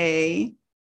student A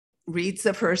reads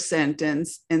the first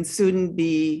sentence and student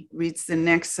B reads the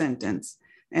next sentence,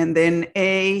 and then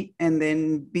A and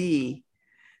then B.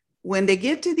 When they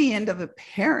get to the end of a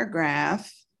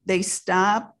paragraph, they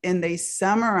stop and they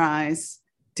summarize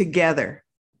together.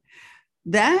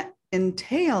 That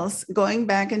entails going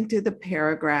back into the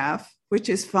paragraph, which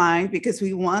is fine because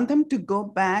we want them to go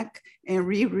back and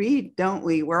reread, don't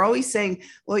we? We're always saying,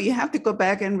 well, you have to go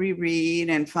back and reread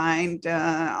and find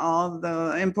all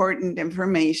the important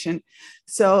information.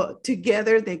 So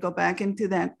together they go back into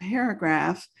that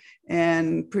paragraph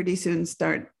and pretty soon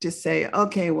start to say,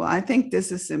 okay, well, I think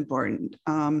this is important.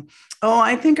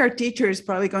 I think our teacher is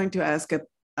probably going to ask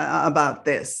about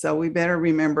this, so we better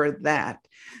remember that.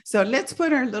 So let's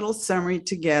put our little summary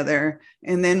together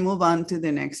and then move on to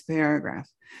the next paragraph.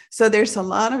 So there's a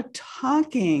lot of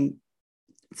talking.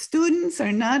 Students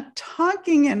are not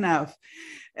talking enough.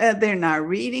 They're not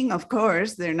reading, of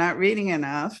course, they're not reading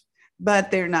enough.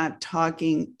 but they're not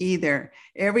talking either.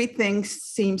 Everything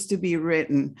seems to be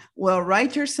written. Well,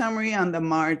 write your summary on the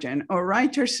margin, or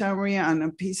write your summary on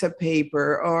a piece of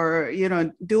paper, or,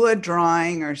 do a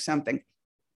drawing or something.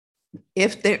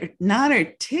 If they're not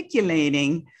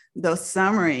articulating those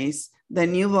summaries, the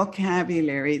new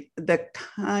vocabulary, the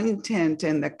content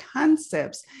and the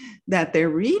concepts that they're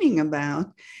reading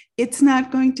about, it's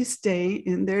not going to stay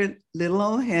in their little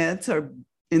old heads or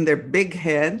in their big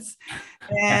heads,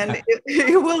 and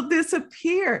it will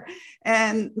disappear.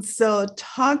 And so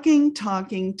talking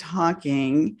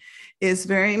is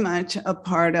very much a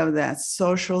part of that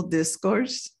social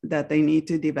discourse that they need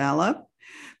to develop.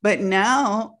 But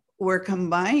now we're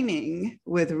combining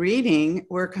with reading,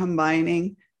 we're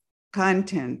combining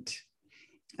content,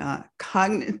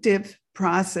 cognitive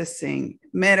processing,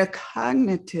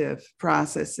 metacognitive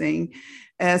processing,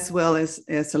 as well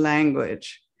as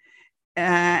language.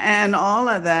 And all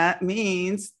of that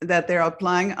means that they're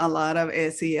applying a lot of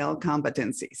SEL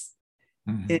competencies.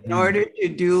 In order to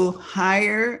do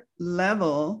higher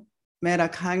level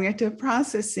metacognitive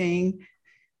processing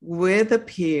with a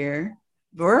peer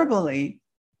verbally,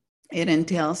 it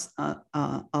entails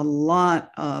a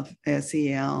lot of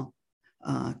SEL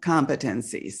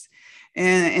competencies.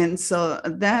 And so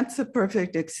that's a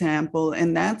perfect example.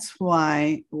 And that's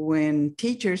why when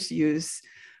teachers use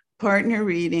partner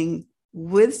reading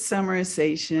with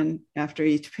summarization after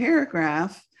each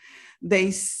paragraph, they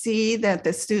see that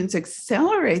the students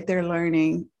accelerate their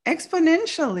learning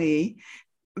exponentially,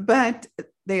 but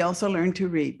they also learn to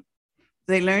read.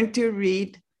 They learn to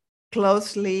read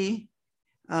closely,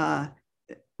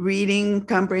 reading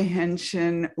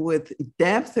comprehension with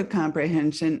depth of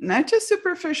comprehension, not just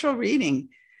superficial reading.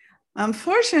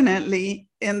 Unfortunately,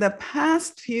 in the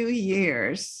past few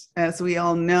years, as we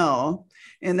all know,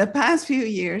 in the past few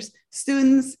years,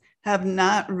 students have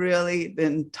not really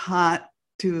been taught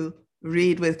to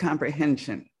read with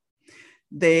comprehension.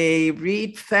 They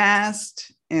read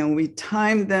fast and we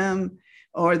time them,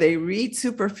 or they read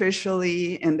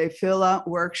superficially and they fill out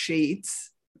worksheets,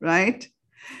 right?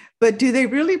 But do they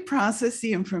really process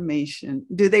the information?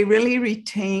 Do they really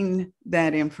retain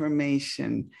that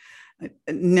information?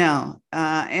 No.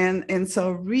 And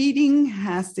so reading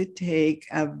has to take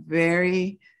a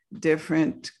very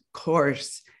different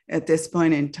course at this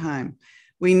point in time.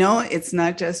 We know it's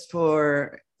not just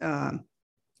for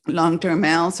long-term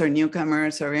ELs or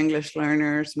newcomers or English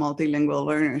learners, multilingual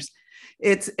learners.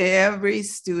 It's every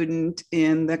student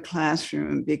in the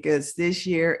classroom, because this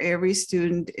year, every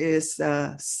student is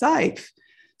a SIFE,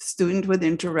 student with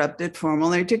interrupted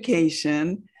formal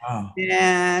education. Wow.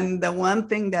 And the one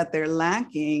thing that they're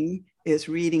lacking is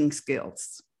reading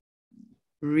skills.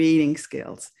 Reading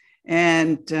skills.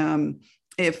 And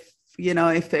if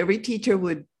every teacher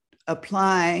would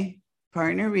apply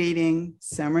partner reading,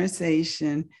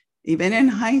 summarization, even in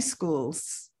high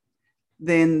schools,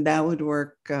 then that would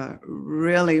work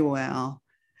really well.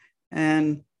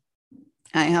 And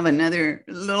I have another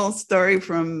little story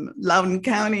from Loudoun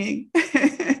County,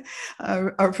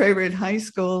 our favorite high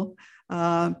school.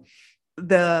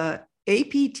 The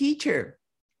AP teacher,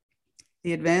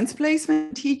 the advanced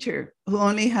placement teacher, who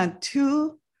only had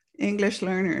 2 English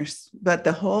learners, but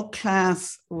the whole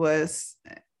class was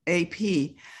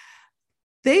AP.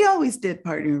 They always did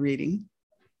partner reading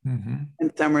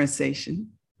and summarization.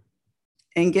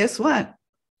 And guess what?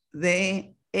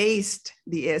 They aced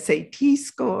the SAT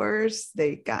scores.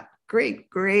 They got great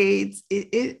grades.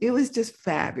 It was just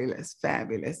fabulous,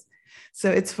 fabulous.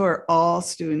 So it's for all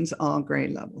students, all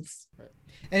grade levels.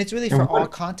 And it's really for all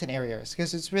content areas,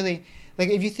 because it's really, like,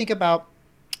 if you think about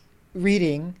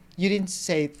reading, you didn't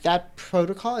say that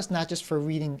protocol is not just for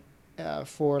reading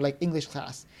for like English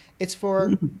class. It's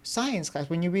for science class.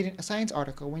 When you read a science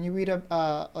article, when you read an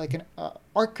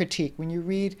art critique, when you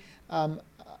read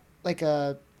like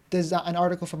an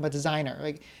article from a designer,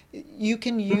 like, you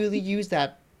can really use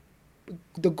that.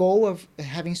 The goal of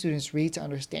having students read to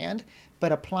understand,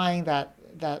 but applying that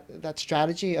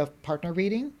strategy of partner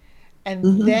reading,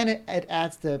 and then it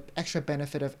adds the extra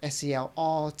benefit of SEL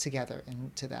all together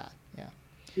into that.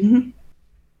 Yeah.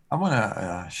 I want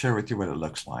to share with you what it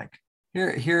looks like.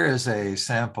 Here is a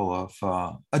sample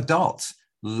of adults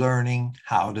learning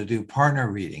how to do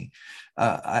partner reading.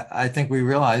 I think we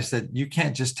realize that you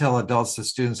can't just tell adults that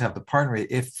students have to partner read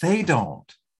if they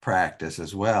don't practice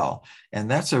as well.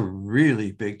 And that's a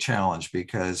really big challenge,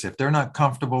 because if they're not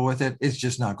comfortable with it, it's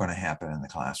just not going to happen in the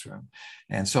classroom.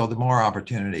 And so the more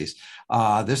opportunities.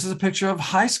 This is a picture of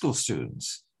high school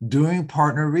students doing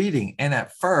partner reading. And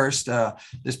at first,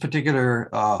 this particular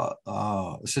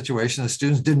situation, the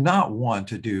students did not want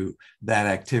to do that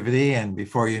activity. And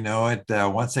before you know it,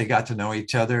 once they got to know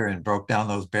each other and broke down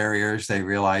those barriers, they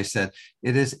realized that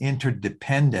it is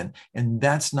interdependent. And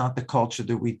that's not the culture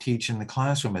that we teach in the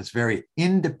classroom. It's very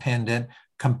independent,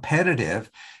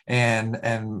 competitive, and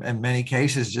in many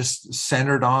cases just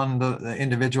centered on the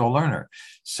individual learner.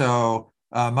 So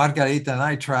Margarita and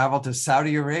I traveled to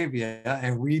Saudi Arabia,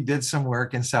 and we did some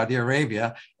work in Saudi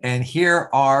Arabia. And here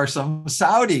are some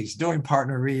Saudis doing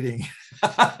partner reading.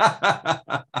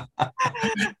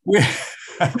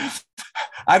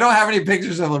 I don't have any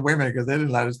pictures of the women because they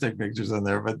didn't let us take pictures in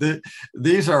there, but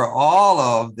these are all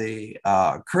of the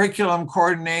curriculum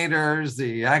coordinators,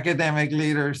 the academic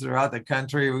leaders throughout the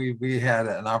country. We had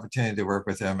an opportunity to work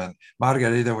with them, and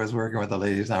Margarita was working with the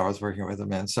ladies, and I was working with the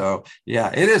men. So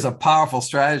yeah, it is a powerful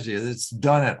strategy. It's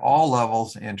done at all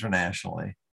levels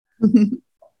internationally.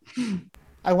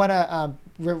 I want to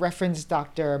reference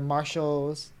Dr.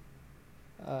 Marshall's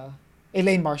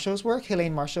Elaine Marshall's work.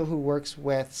 Elaine Marshall, who works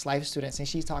with SLIFE students, and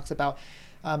she talks about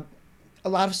a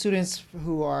lot of students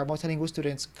who are multilingual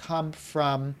students come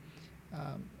from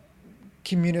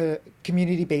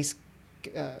community-based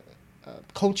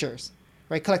cultures,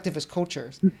 right? Collectivist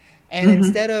cultures. And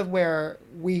instead of where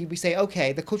we say,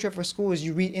 okay, the culture of our school is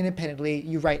you read independently,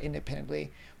 you write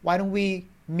independently. Why don't we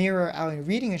mirror our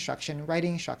reading instruction,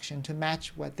 writing instruction to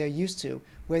match what they're used to,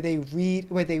 where they read,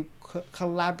 where they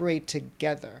collaborate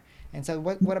together. And so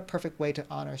what a perfect way to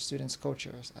honor students'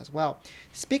 cultures as well.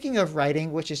 Speaking of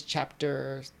writing, which is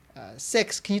chapter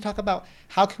 6, can you talk about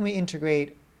how can we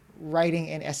integrate writing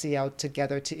and SEL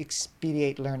together to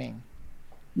expedite learning?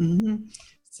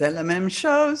 Selamem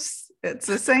shows it's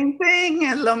the same thing,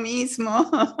 lo mismo.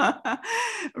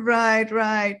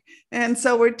 Right. And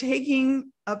so we're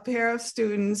taking a pair of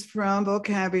students from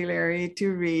vocabulary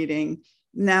to reading.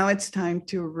 Now it's time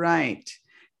to write.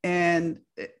 And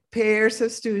pairs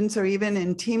of students, or even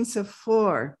in teams of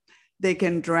 4, they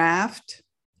can draft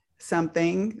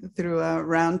something through a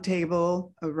round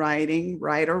table of writing,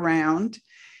 write around.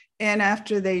 And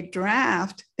after they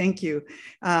draft, thank you,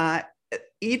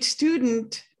 each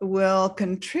student will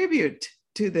contribute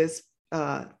to this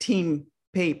team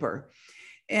paper.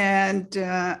 And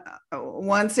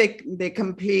once they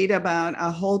complete about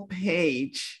a whole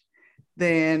page,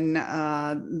 then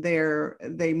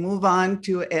they move on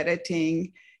to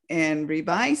editing and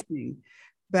revising.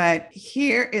 But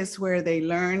here is where they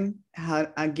learn how,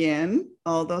 again,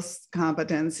 all those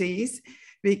competencies,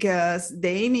 because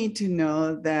they need to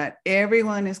know that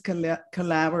everyone is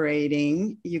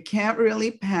collaborating. You can't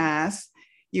really pass.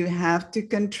 You have to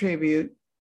contribute.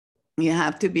 You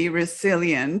have to be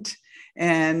resilient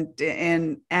and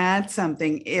add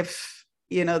something. If,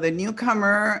 the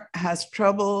newcomer has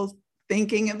trouble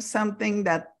thinking of something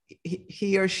that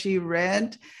he or she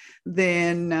read,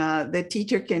 then the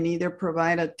teacher can either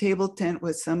provide a table tent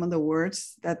with some of the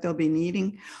words that they'll be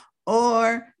needing,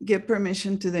 or give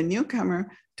permission to the newcomer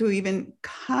to even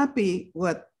copy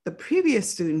what the previous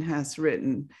student has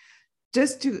written,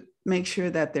 just to make sure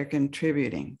that they're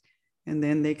contributing. And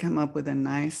then they come up with a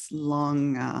nice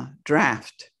long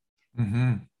draft.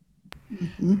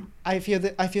 I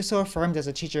feel so affirmed as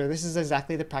a teacher. This is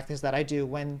exactly the practice that I do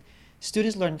when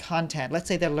students learn content. Let's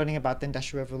say they're learning about the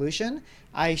Industrial Revolution.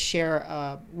 I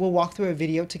share, we'll walk through a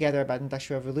video together about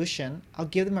Industrial Revolution. I'll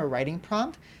give them a writing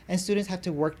prompt, and students have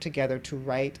to work together to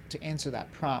write, to answer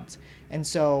that prompt. And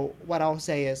so what I'll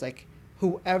say is, like,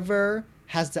 whoever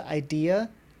has the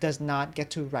idea does not get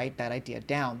to write that idea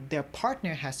down. Their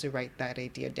partner has to write that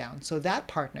idea down. So that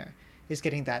partner is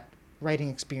getting that writing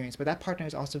experience, but that partner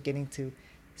is also getting to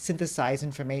synthesize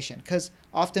information. Because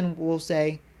often we'll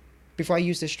say, before I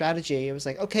used this strategy, it was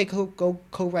like, okay, go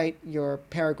co-write your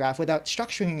paragraph without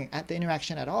structuring at the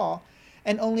interaction at all.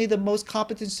 And only the most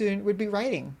competent student would be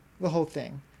writing the whole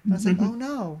thing. And I was like, oh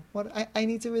no, I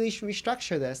need to really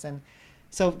restructure this. And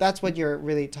so that's what you're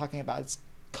really talking about. It's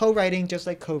co-writing, just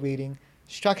like co-reading,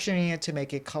 structuring it to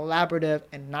make it collaborative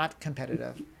and not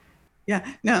competitive.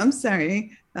 Yeah, no, I'm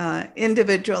sorry.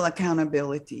 Individual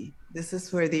accountability. This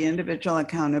is where the individual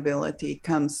accountability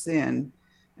comes in.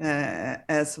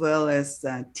 As well as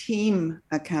team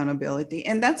accountability.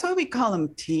 And that's why we call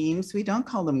them teams. We don't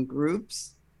call them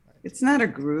groups. It's not a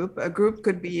group. A group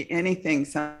could be anything,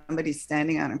 somebody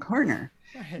standing on a corner.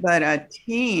 Right. But a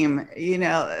team,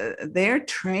 they're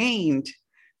trained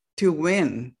to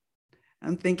win.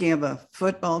 I'm thinking of a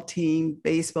football team,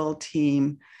 baseball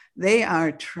team. They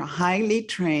are highly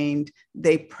trained.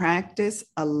 They practice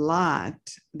a lot.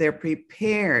 They're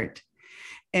prepared.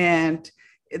 And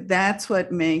that's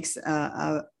what makes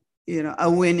a a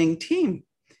winning team,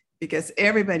 because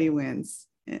everybody wins,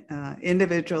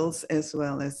 individuals as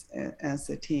well as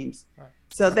the teams. Right.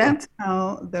 So that's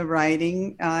how the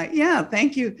writing,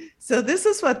 thank you. So this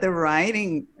is what the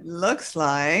writing looks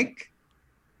like.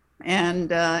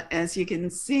 And as you can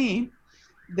see,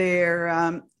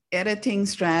 they're editing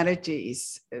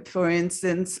strategies. For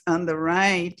instance, on the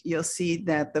right, you'll see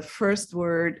that the first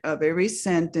word of every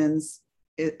sentence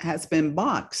has been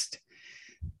boxed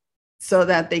so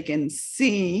that they can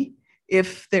see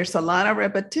if there's a lot of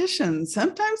repetition.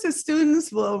 Sometimes the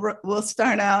students will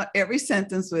start out every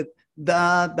sentence with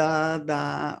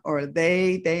the, or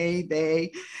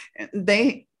they.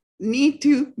 They need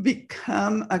to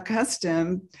become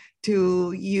accustomed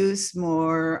to use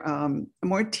more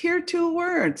tier 2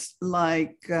 words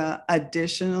like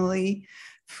additionally,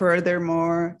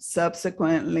 furthermore,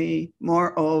 subsequently,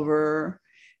 moreover.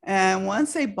 And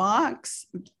once they box,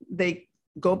 they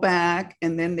go back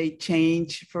and then they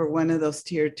change for one of those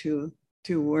tier 2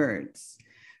 words.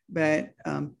 But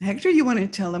Hector, you want to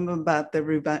tell them about the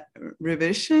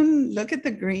revision? Look at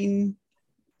the green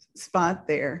spot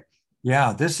there.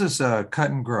 Yeah, this is a cut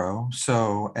and grow.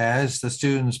 So as the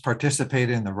students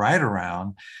participate in the write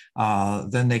around,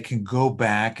 then they can go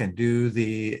back and do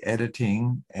the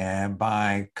editing, and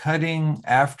by cutting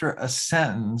after a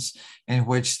sentence in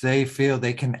which they feel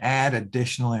they can add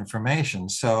additional information.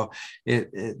 So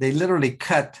they literally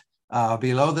cut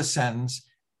below the sentence,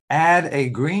 add a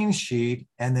green sheet,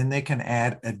 and then they can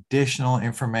add additional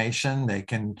information. They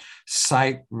can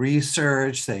cite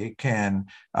research, they can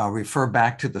refer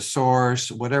back to the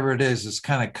source, whatever it is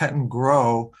kind of cut and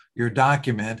grow your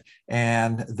document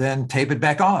and then tape it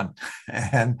back on.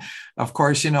 And of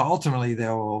course, ultimately they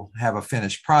will have a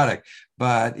finished product.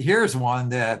 But here's one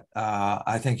that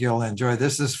I think you'll enjoy.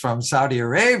 This is from Saudi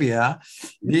Arabia.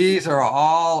 These are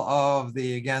all of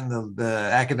the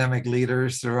academic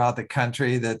leaders throughout the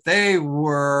country that they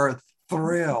were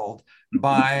thrilled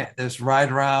by this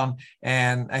ride around.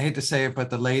 And I hate to say it, but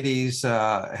the ladies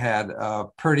had a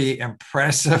pretty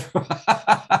impressive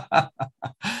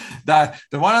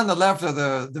the one on the left are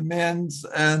the men's,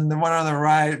 and the one on the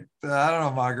right, I don't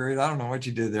know, Marguerite, I don't know what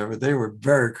you did there, but they were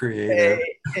very creative.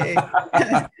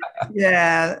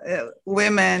 Yeah,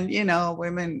 women,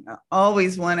 women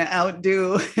always want to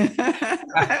outdo.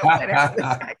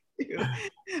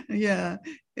 Yeah,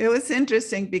 it was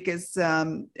interesting because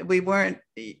we weren't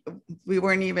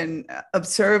even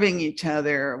observing each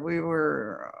other.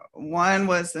 One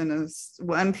was in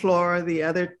one floor, the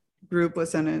other group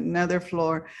was on another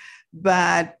floor,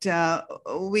 but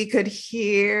we could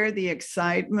hear the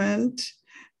excitement.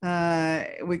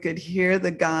 We could hear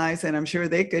the guys, and I'm sure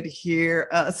they could hear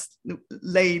us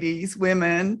ladies,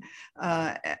 women,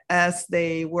 as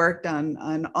they worked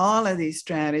on all of these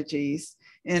strategies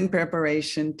in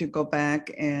preparation to go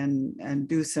back and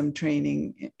do some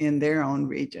training in their own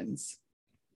regions.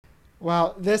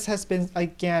 Well, this has been,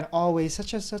 again, always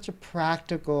such a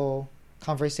practical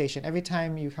conversation. Every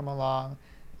time you come along,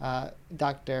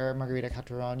 Dr. Margarita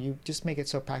Calderon, you just make it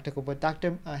so practical. But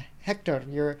Dr. Hector,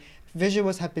 your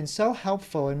visuals have been so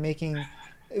helpful in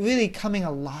really coming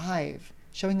alive,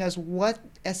 showing us what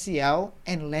SEL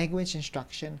and language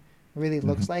instruction really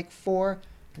looks like for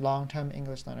long-term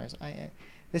English learners.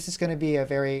 This is going to be a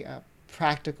very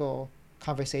practical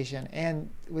conversation and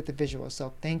with the visuals,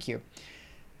 so thank you.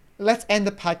 Let's end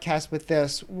the podcast with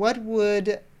this. What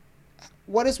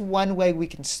is one way we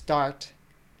can start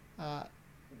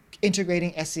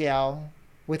integrating SEL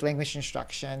with language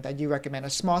instruction that you recommend, a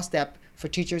small step for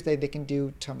teachers that they can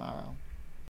do tomorrow?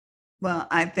 Well,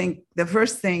 I think the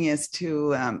first thing is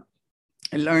to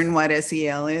learn what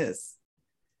SEL is.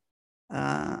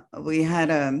 We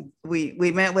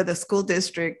met with a school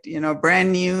district,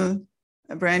 brand new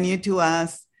to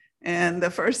us. And the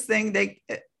first thing they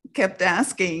kept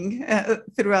asking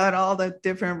throughout all the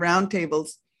different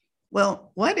roundtables,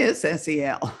 well, what is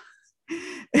SEL?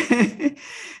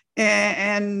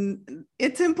 And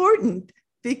it's important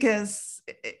because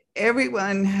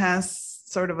everyone has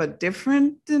sort of a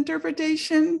different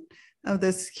interpretation of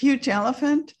this huge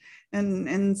elephant.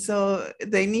 And so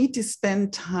they need to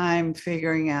spend time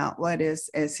figuring out what is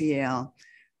SEL.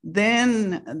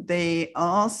 Then they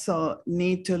also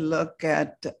need to look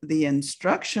at the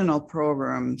instructional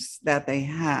programs that they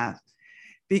have,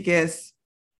 because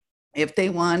if they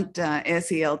want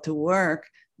SEL to work,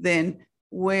 then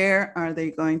where are they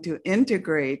going to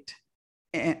integrate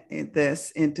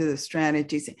this into the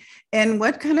strategies? And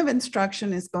what kind of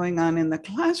instruction is going on in the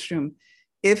classroom?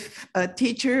 If a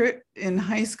teacher in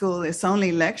high school is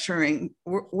only lecturing,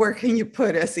 where can you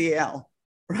put SEL,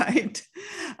 right?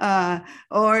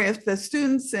 Or if the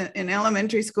students in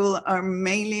elementary school are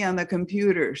mainly on the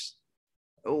computers,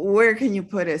 where can you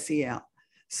put SEL?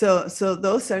 So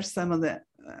those are some of the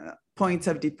points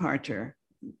of departure,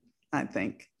 I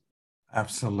think.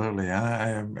 Absolutely. I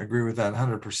agree with that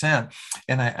 100%.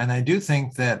 And I do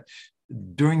think that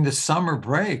during the summer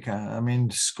break, I mean,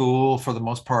 school for the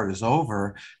most part is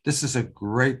over. This is a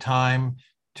great time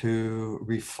to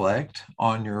reflect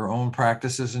on your own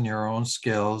practices and your own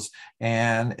skills.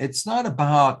 And it's not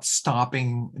about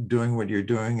stopping doing what you're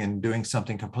doing and doing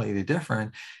something completely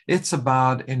different. It's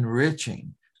about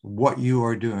enriching what you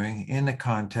are doing in the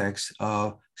context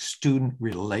of student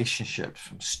relationships,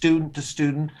 from student to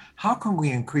student. How can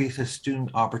we increase a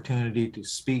student opportunity to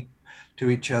speak to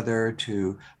each other,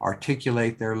 to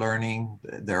articulate their learning,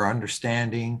 their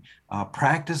understanding,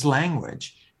 practice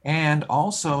language? And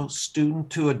also student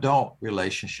to adult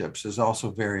relationships is also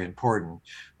very important.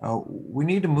 We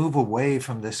need to move away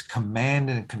from this command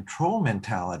and control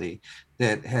mentality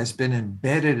that has been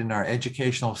embedded in our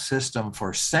educational system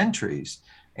for centuries,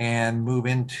 and move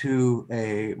into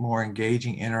a more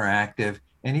engaging, interactive,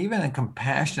 and even a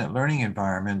compassionate learning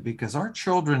environment, because our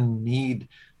children need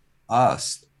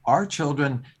us. Our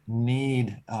children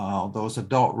need those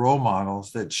adult role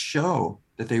models that show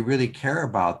that they really care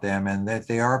about them and that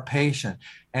they are patient,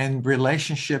 and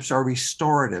relationships are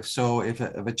restorative. So if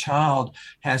a child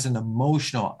has an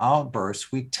emotional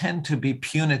outburst, we tend to be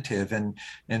punitive and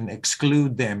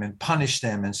exclude them and punish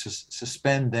them and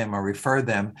suspend them or refer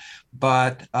them.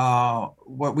 But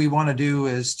what we want to do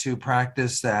is to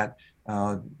practice that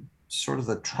sort of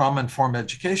the trauma-informed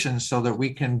education, so that we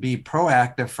can be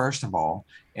proactive, first of all,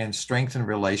 and strengthen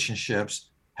relationships,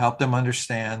 help them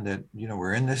understand that, you know,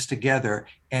 we're in this together.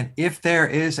 And if there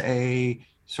is a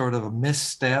sort of a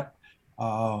misstep,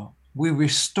 we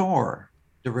restore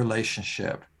the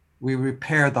relationship. We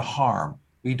repair the harm.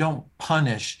 We don't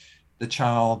punish the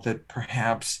child that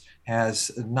perhaps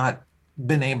has not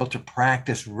been able to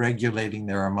practice regulating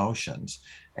their emotions.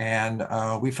 And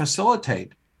we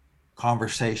facilitate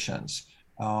conversations.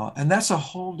 And that's a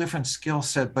whole different skill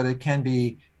set, but it can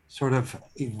be sort of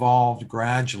evolved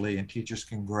gradually, and teachers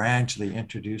can gradually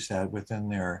introduce that within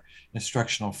their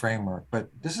instructional framework. But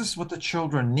this is what the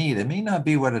children need. It may not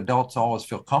be what adults always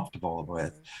feel comfortable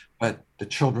with, but the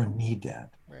children need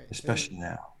that, right, especially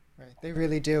now. Right, they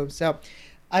really do. So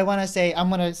I'm going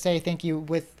to say thank you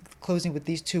with closing with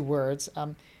these two words.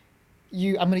 I'm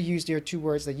going to use your two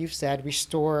words that you've said,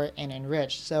 restore and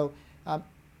enrich. So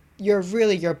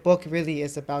your book really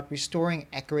is about restoring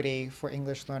equity for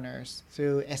English learners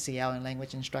through SEL and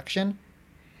language instruction.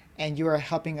 And you are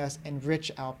helping us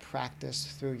enrich our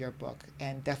practice through your book,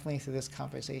 and definitely through this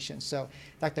conversation. So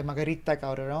Dr. Margarita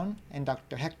Calderon and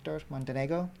Dr. Hector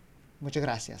Montenegro, muchas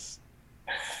gracias.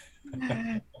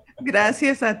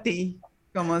 Gracias a ti,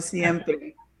 como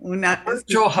siempre. Un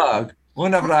hug,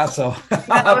 un abrazo.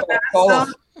 Un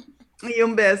abrazo y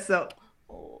un beso.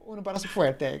 Un abrazo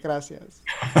fuerte. Gracias.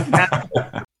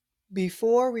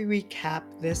 Before we recap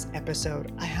this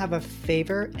episode, I have a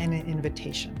favor and an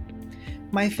invitation.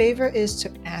 My favor is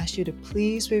to ask you to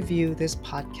please review this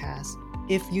podcast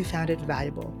if you found it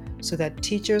valuable, so that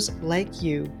teachers like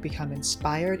you become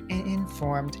inspired and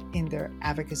informed in their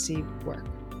advocacy work.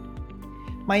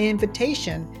 My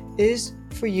invitation is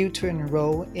for you to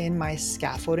enroll in my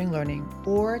scaffolding learning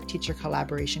or teacher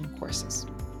collaboration courses.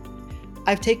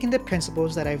 I've taken the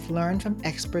principles that I've learned from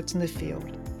experts in the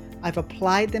field. I've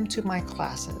applied them to my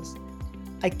classes.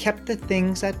 I kept the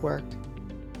things that worked,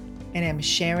 and am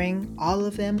sharing all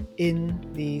of them in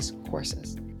these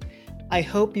courses. I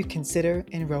hope you consider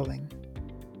enrolling.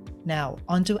 Now,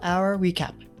 onto our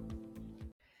recap.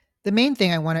 The main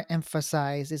thing I want to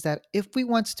emphasize is that if we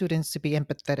want students to be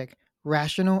empathetic,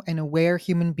 rational, and aware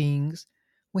human beings,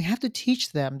 we have to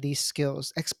teach them these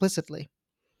skills explicitly.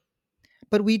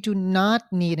 But we do not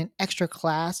need an extra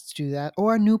class to do that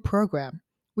or a new program.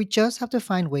 We just have to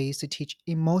find ways to teach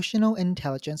emotional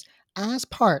intelligence as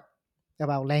part of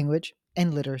our language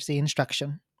and literacy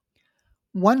instruction.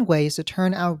 One way is to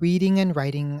turn our reading and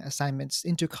writing assignments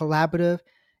into collaborative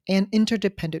and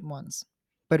interdependent ones.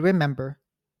 But remember,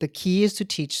 the key is to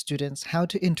teach students how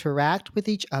to interact with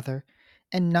each other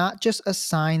and not just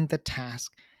assign the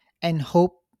task and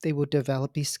hope they will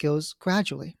develop these skills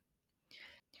gradually.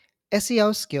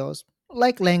 SEL skills,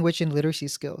 like language and literacy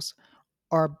skills,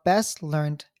 are best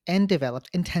learned and developed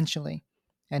intentionally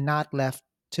and not left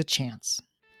to chance.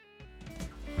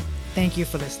 Thank you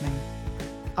for listening.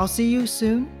 I'll see you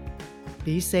soon.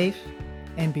 Be safe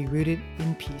and be rooted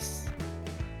in peace.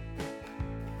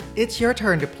 It's your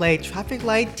turn to play traffic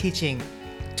light teaching.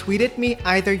 Tweet at me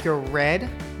either your red,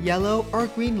 yellow or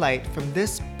green light from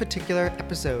this particular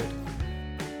episode.